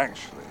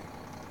 Actually,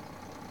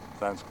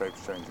 the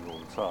landscape's changing all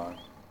the time.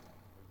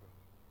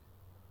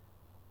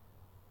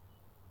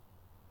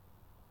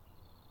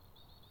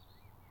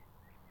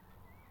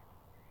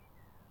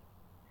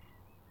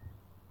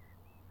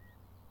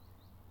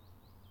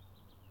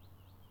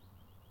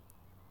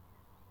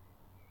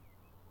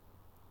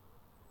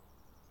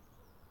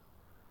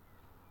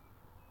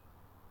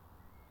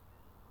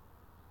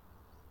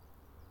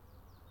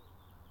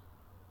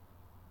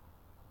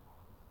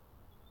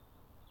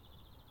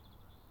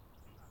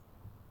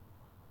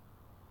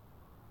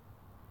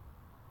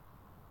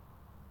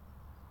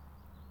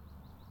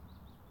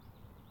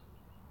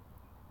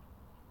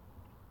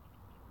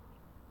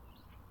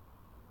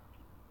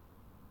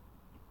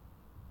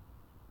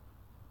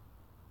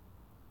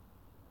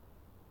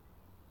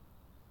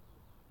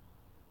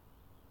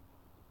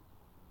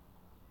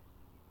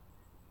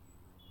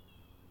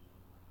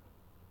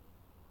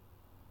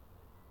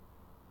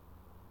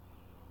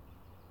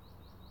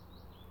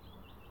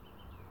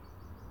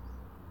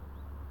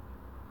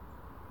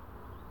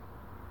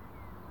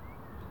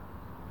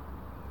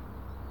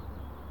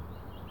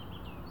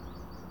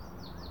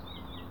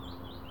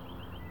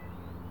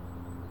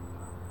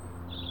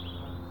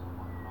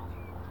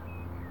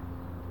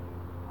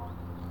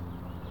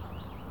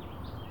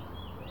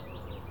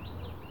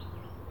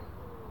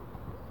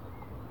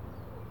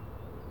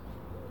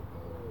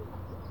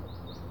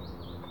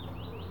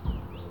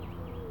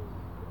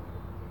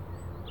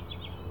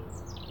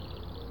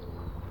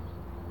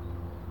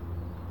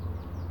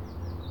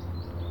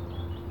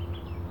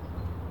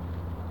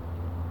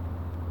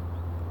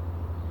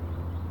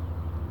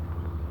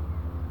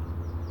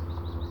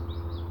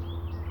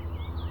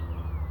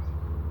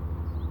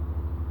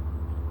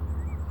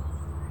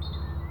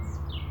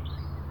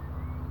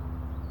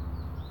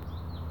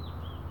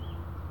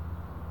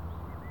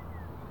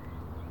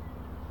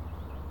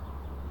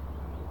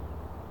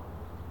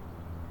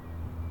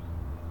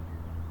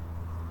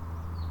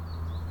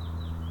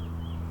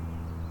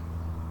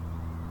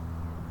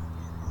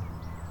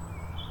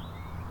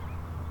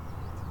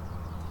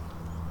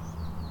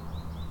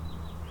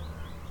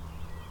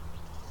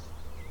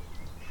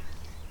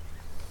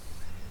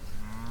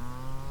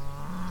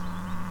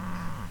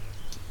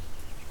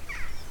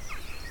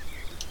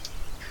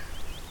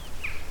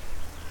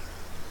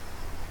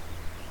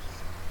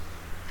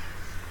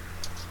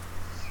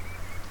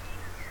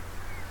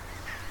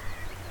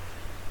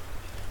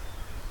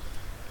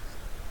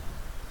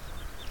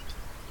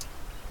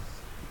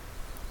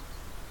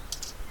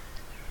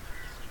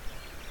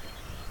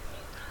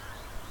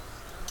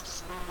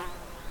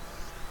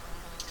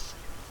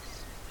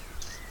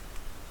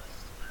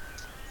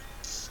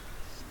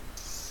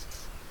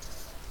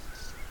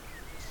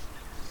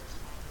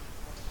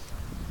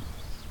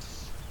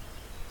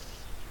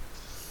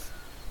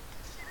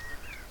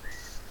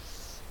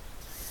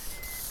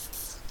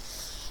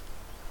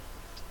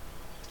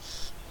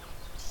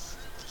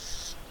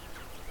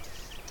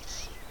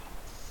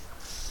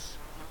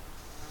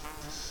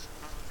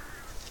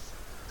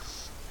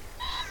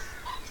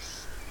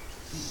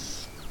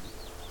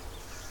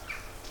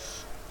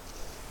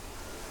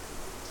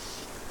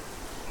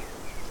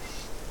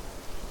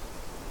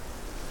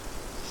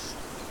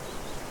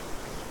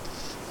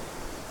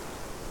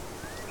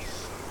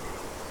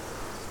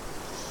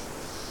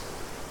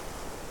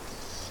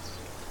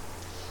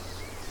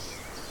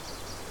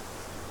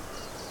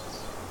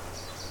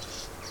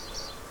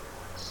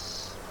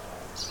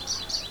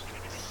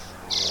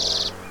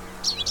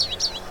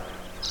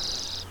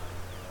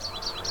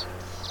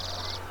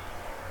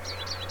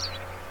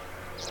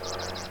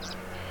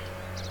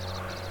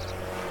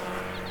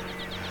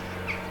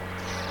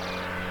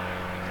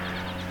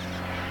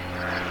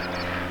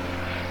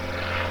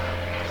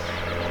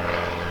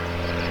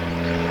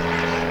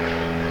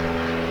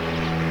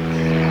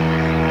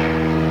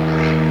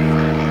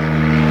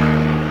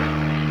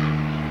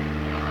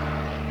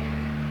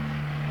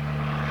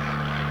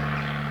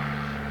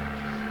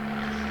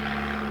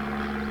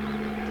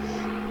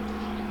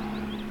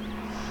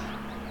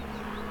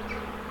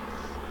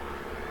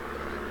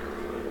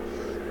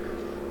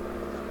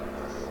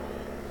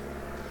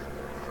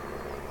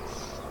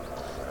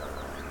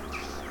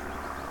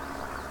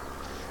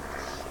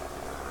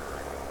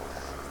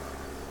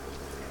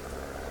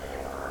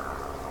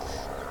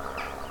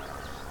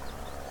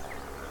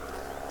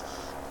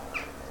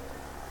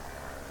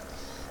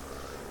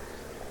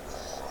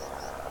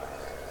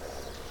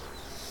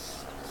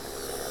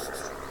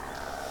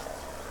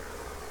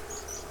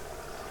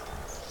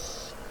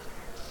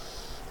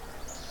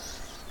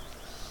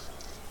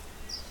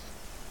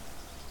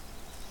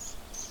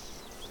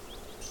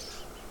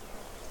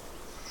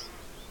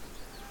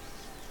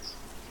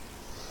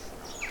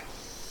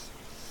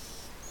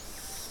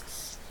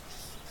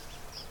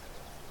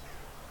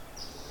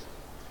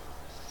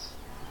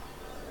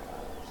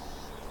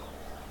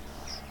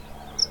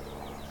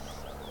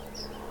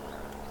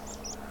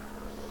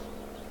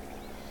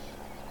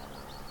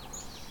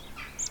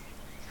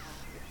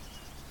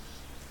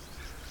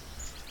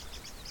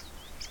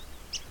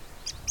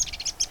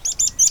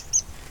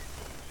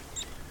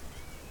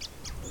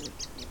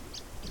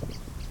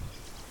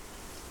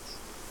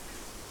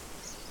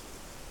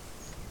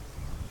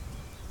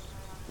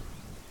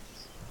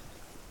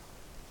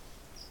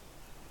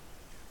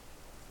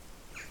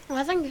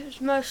 I think it's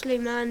mostly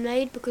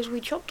man-made because we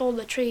chopped all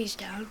the trees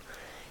down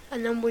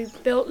and then we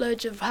built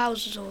loads of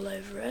houses all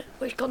over it,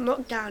 which got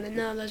knocked down, and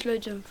now there's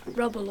loads of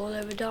rubble all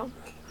over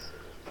Dartmoor.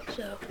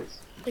 So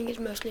I think it's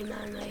mostly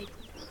man-made.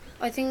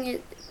 I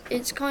think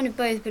it's kind of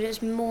both, but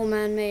it's more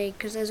man-made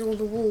because there's all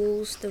the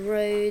walls, the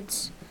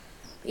roads,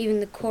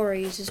 even the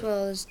quarries as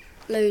well. There's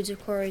loads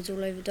of quarries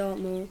all over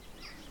Dartmoor,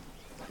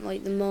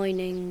 like the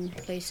mining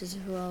places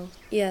as well.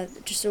 Yeah,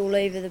 just all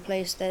over the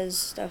place there's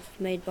stuff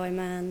made by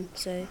man,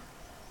 so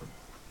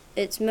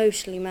it's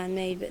mostly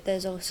man-made, but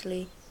there's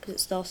obviously, because it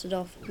started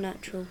off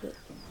natural, but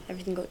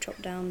everything got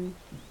chopped down.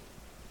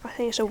 I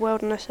think it's a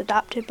wilderness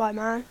adapted by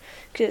man,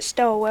 because it's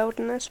still a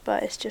wilderness,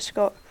 but it's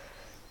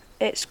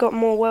got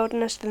more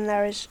wilderness than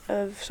there is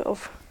of sort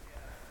of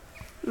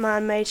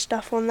man-made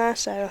stuff on there,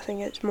 so I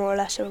think it's more or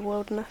less a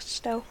wilderness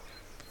still.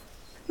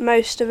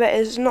 Most of it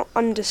is not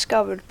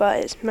undiscovered,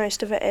 but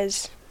most of it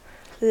is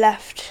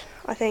left,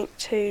 I think,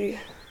 to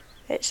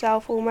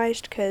itself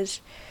almost,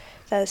 because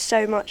there's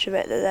so much of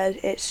it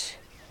that it's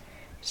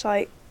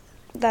like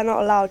they're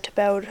not allowed to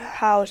build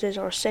houses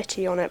or a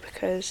city on it,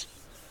 because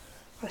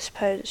I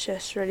suppose it's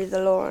just really the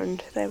law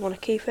and they want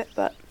to keep it,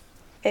 but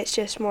it's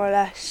just more or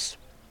less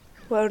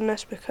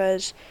wilderness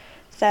because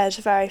there's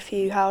very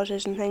few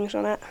houses and things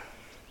on it.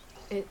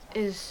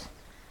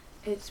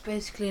 It's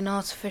basically an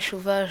artificial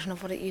version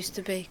of what it used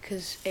to be,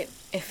 because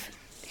if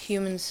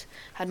humans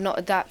had not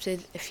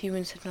adapted, if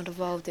humans had not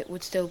evolved, it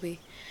would still be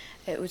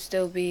a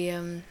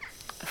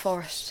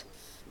forest.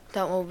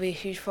 Dartmoor would be a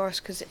huge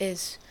forest, because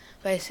it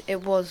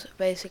was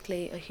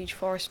basically a huge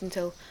forest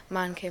until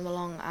man came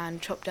along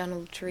and chopped down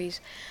all the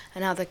trees,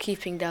 and now they're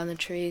keeping down the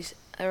trees.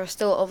 There are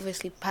still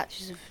obviously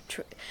patches of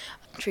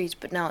trees,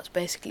 but now it's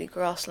basically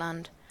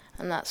grassland,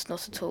 and that's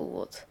not at all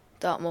what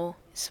Dartmoor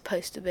is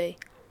supposed to be.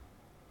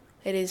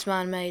 It is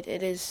man-made.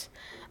 It is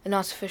an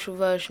artificial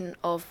version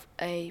of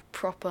a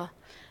proper,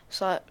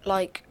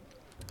 like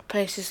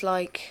places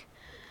like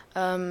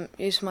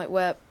Yosemite,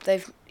 where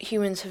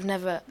humans have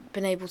never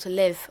been able to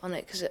live on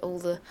it because of all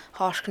the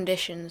harsh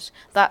conditions.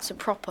 That's a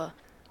proper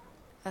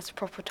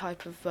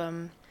type of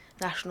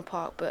national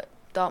park, but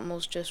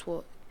Dartmoor's just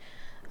what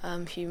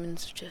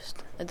humans have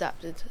just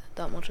adapted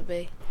Dartmoor to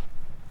be.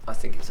 I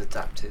think it's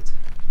adapted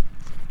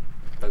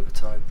over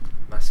time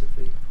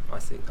massively. I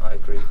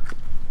agree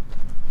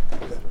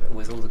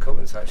with all the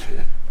comments.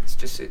 Actually, it's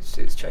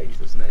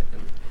changed, isn't it?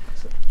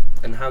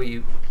 And how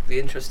the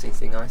interesting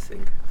thing I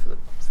think for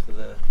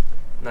the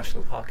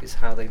national park is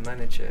how they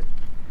manage it.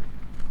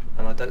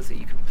 And I don't think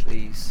you can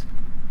please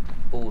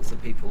all of the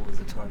people all of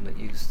the time that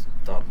use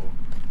Dartmoor.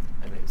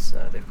 And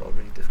they've got a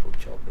really difficult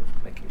job of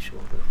making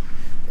sure that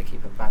they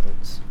keep a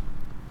balance.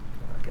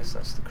 I guess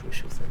that's the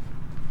crucial thing.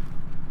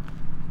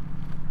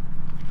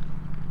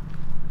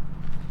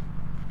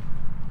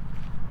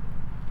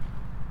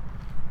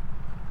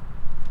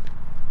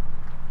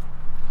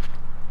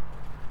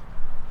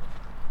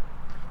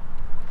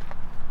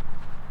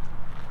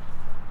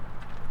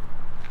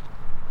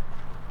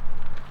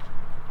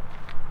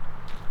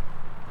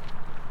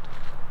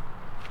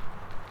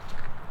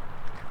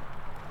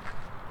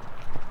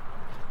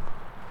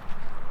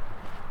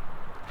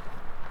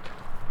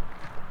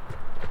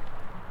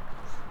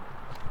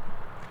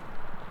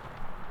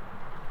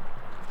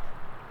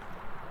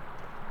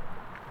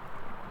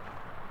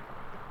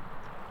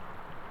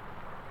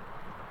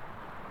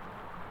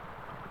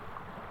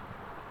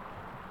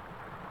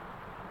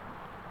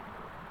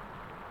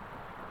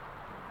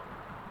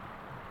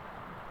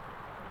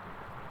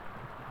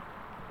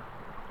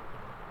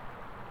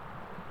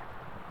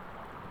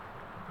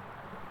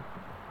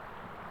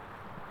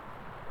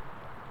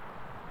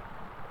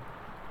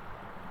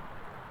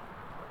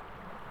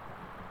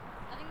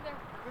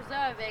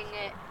 Preserving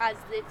it as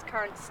its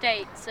current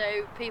state,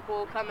 so people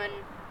will come and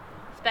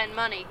spend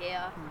money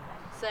here.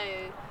 So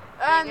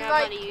making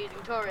money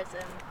using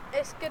tourism.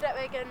 It's good that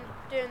we're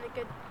doing a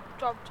good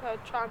job to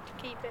trying to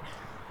keep it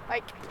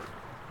like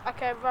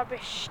a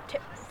rubbish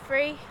tip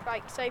free,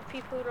 so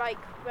people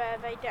where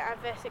they don't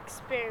have this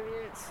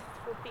experience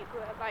for people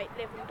that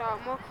live in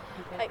Dartmoor,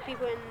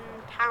 people in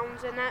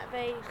towns and that,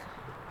 we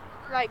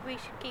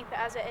should keep it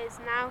as it is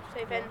now,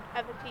 so then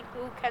other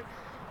people can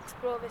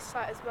explore this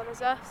site as well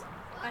as us.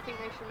 I think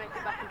they should make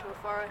it back into a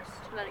forest,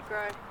 let it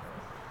grow,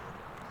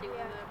 see all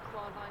the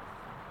wildlife.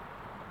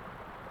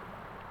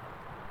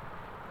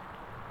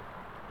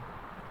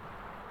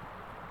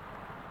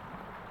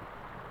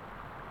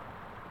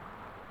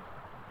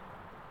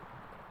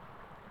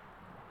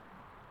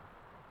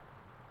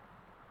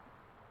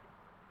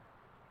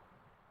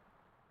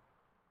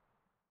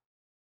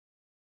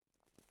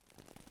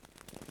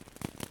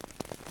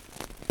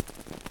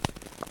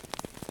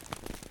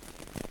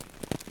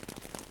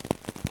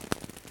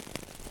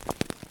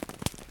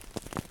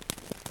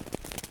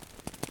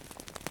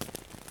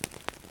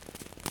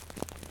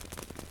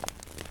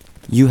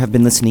 You have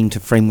been listening to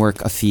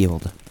Framework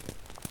Afield.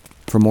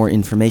 For more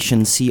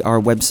information, see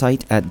our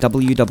website at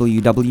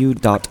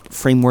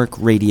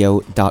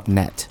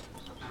www.frameworkradio.net.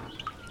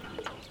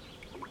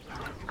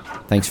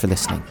 Thanks for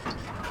listening.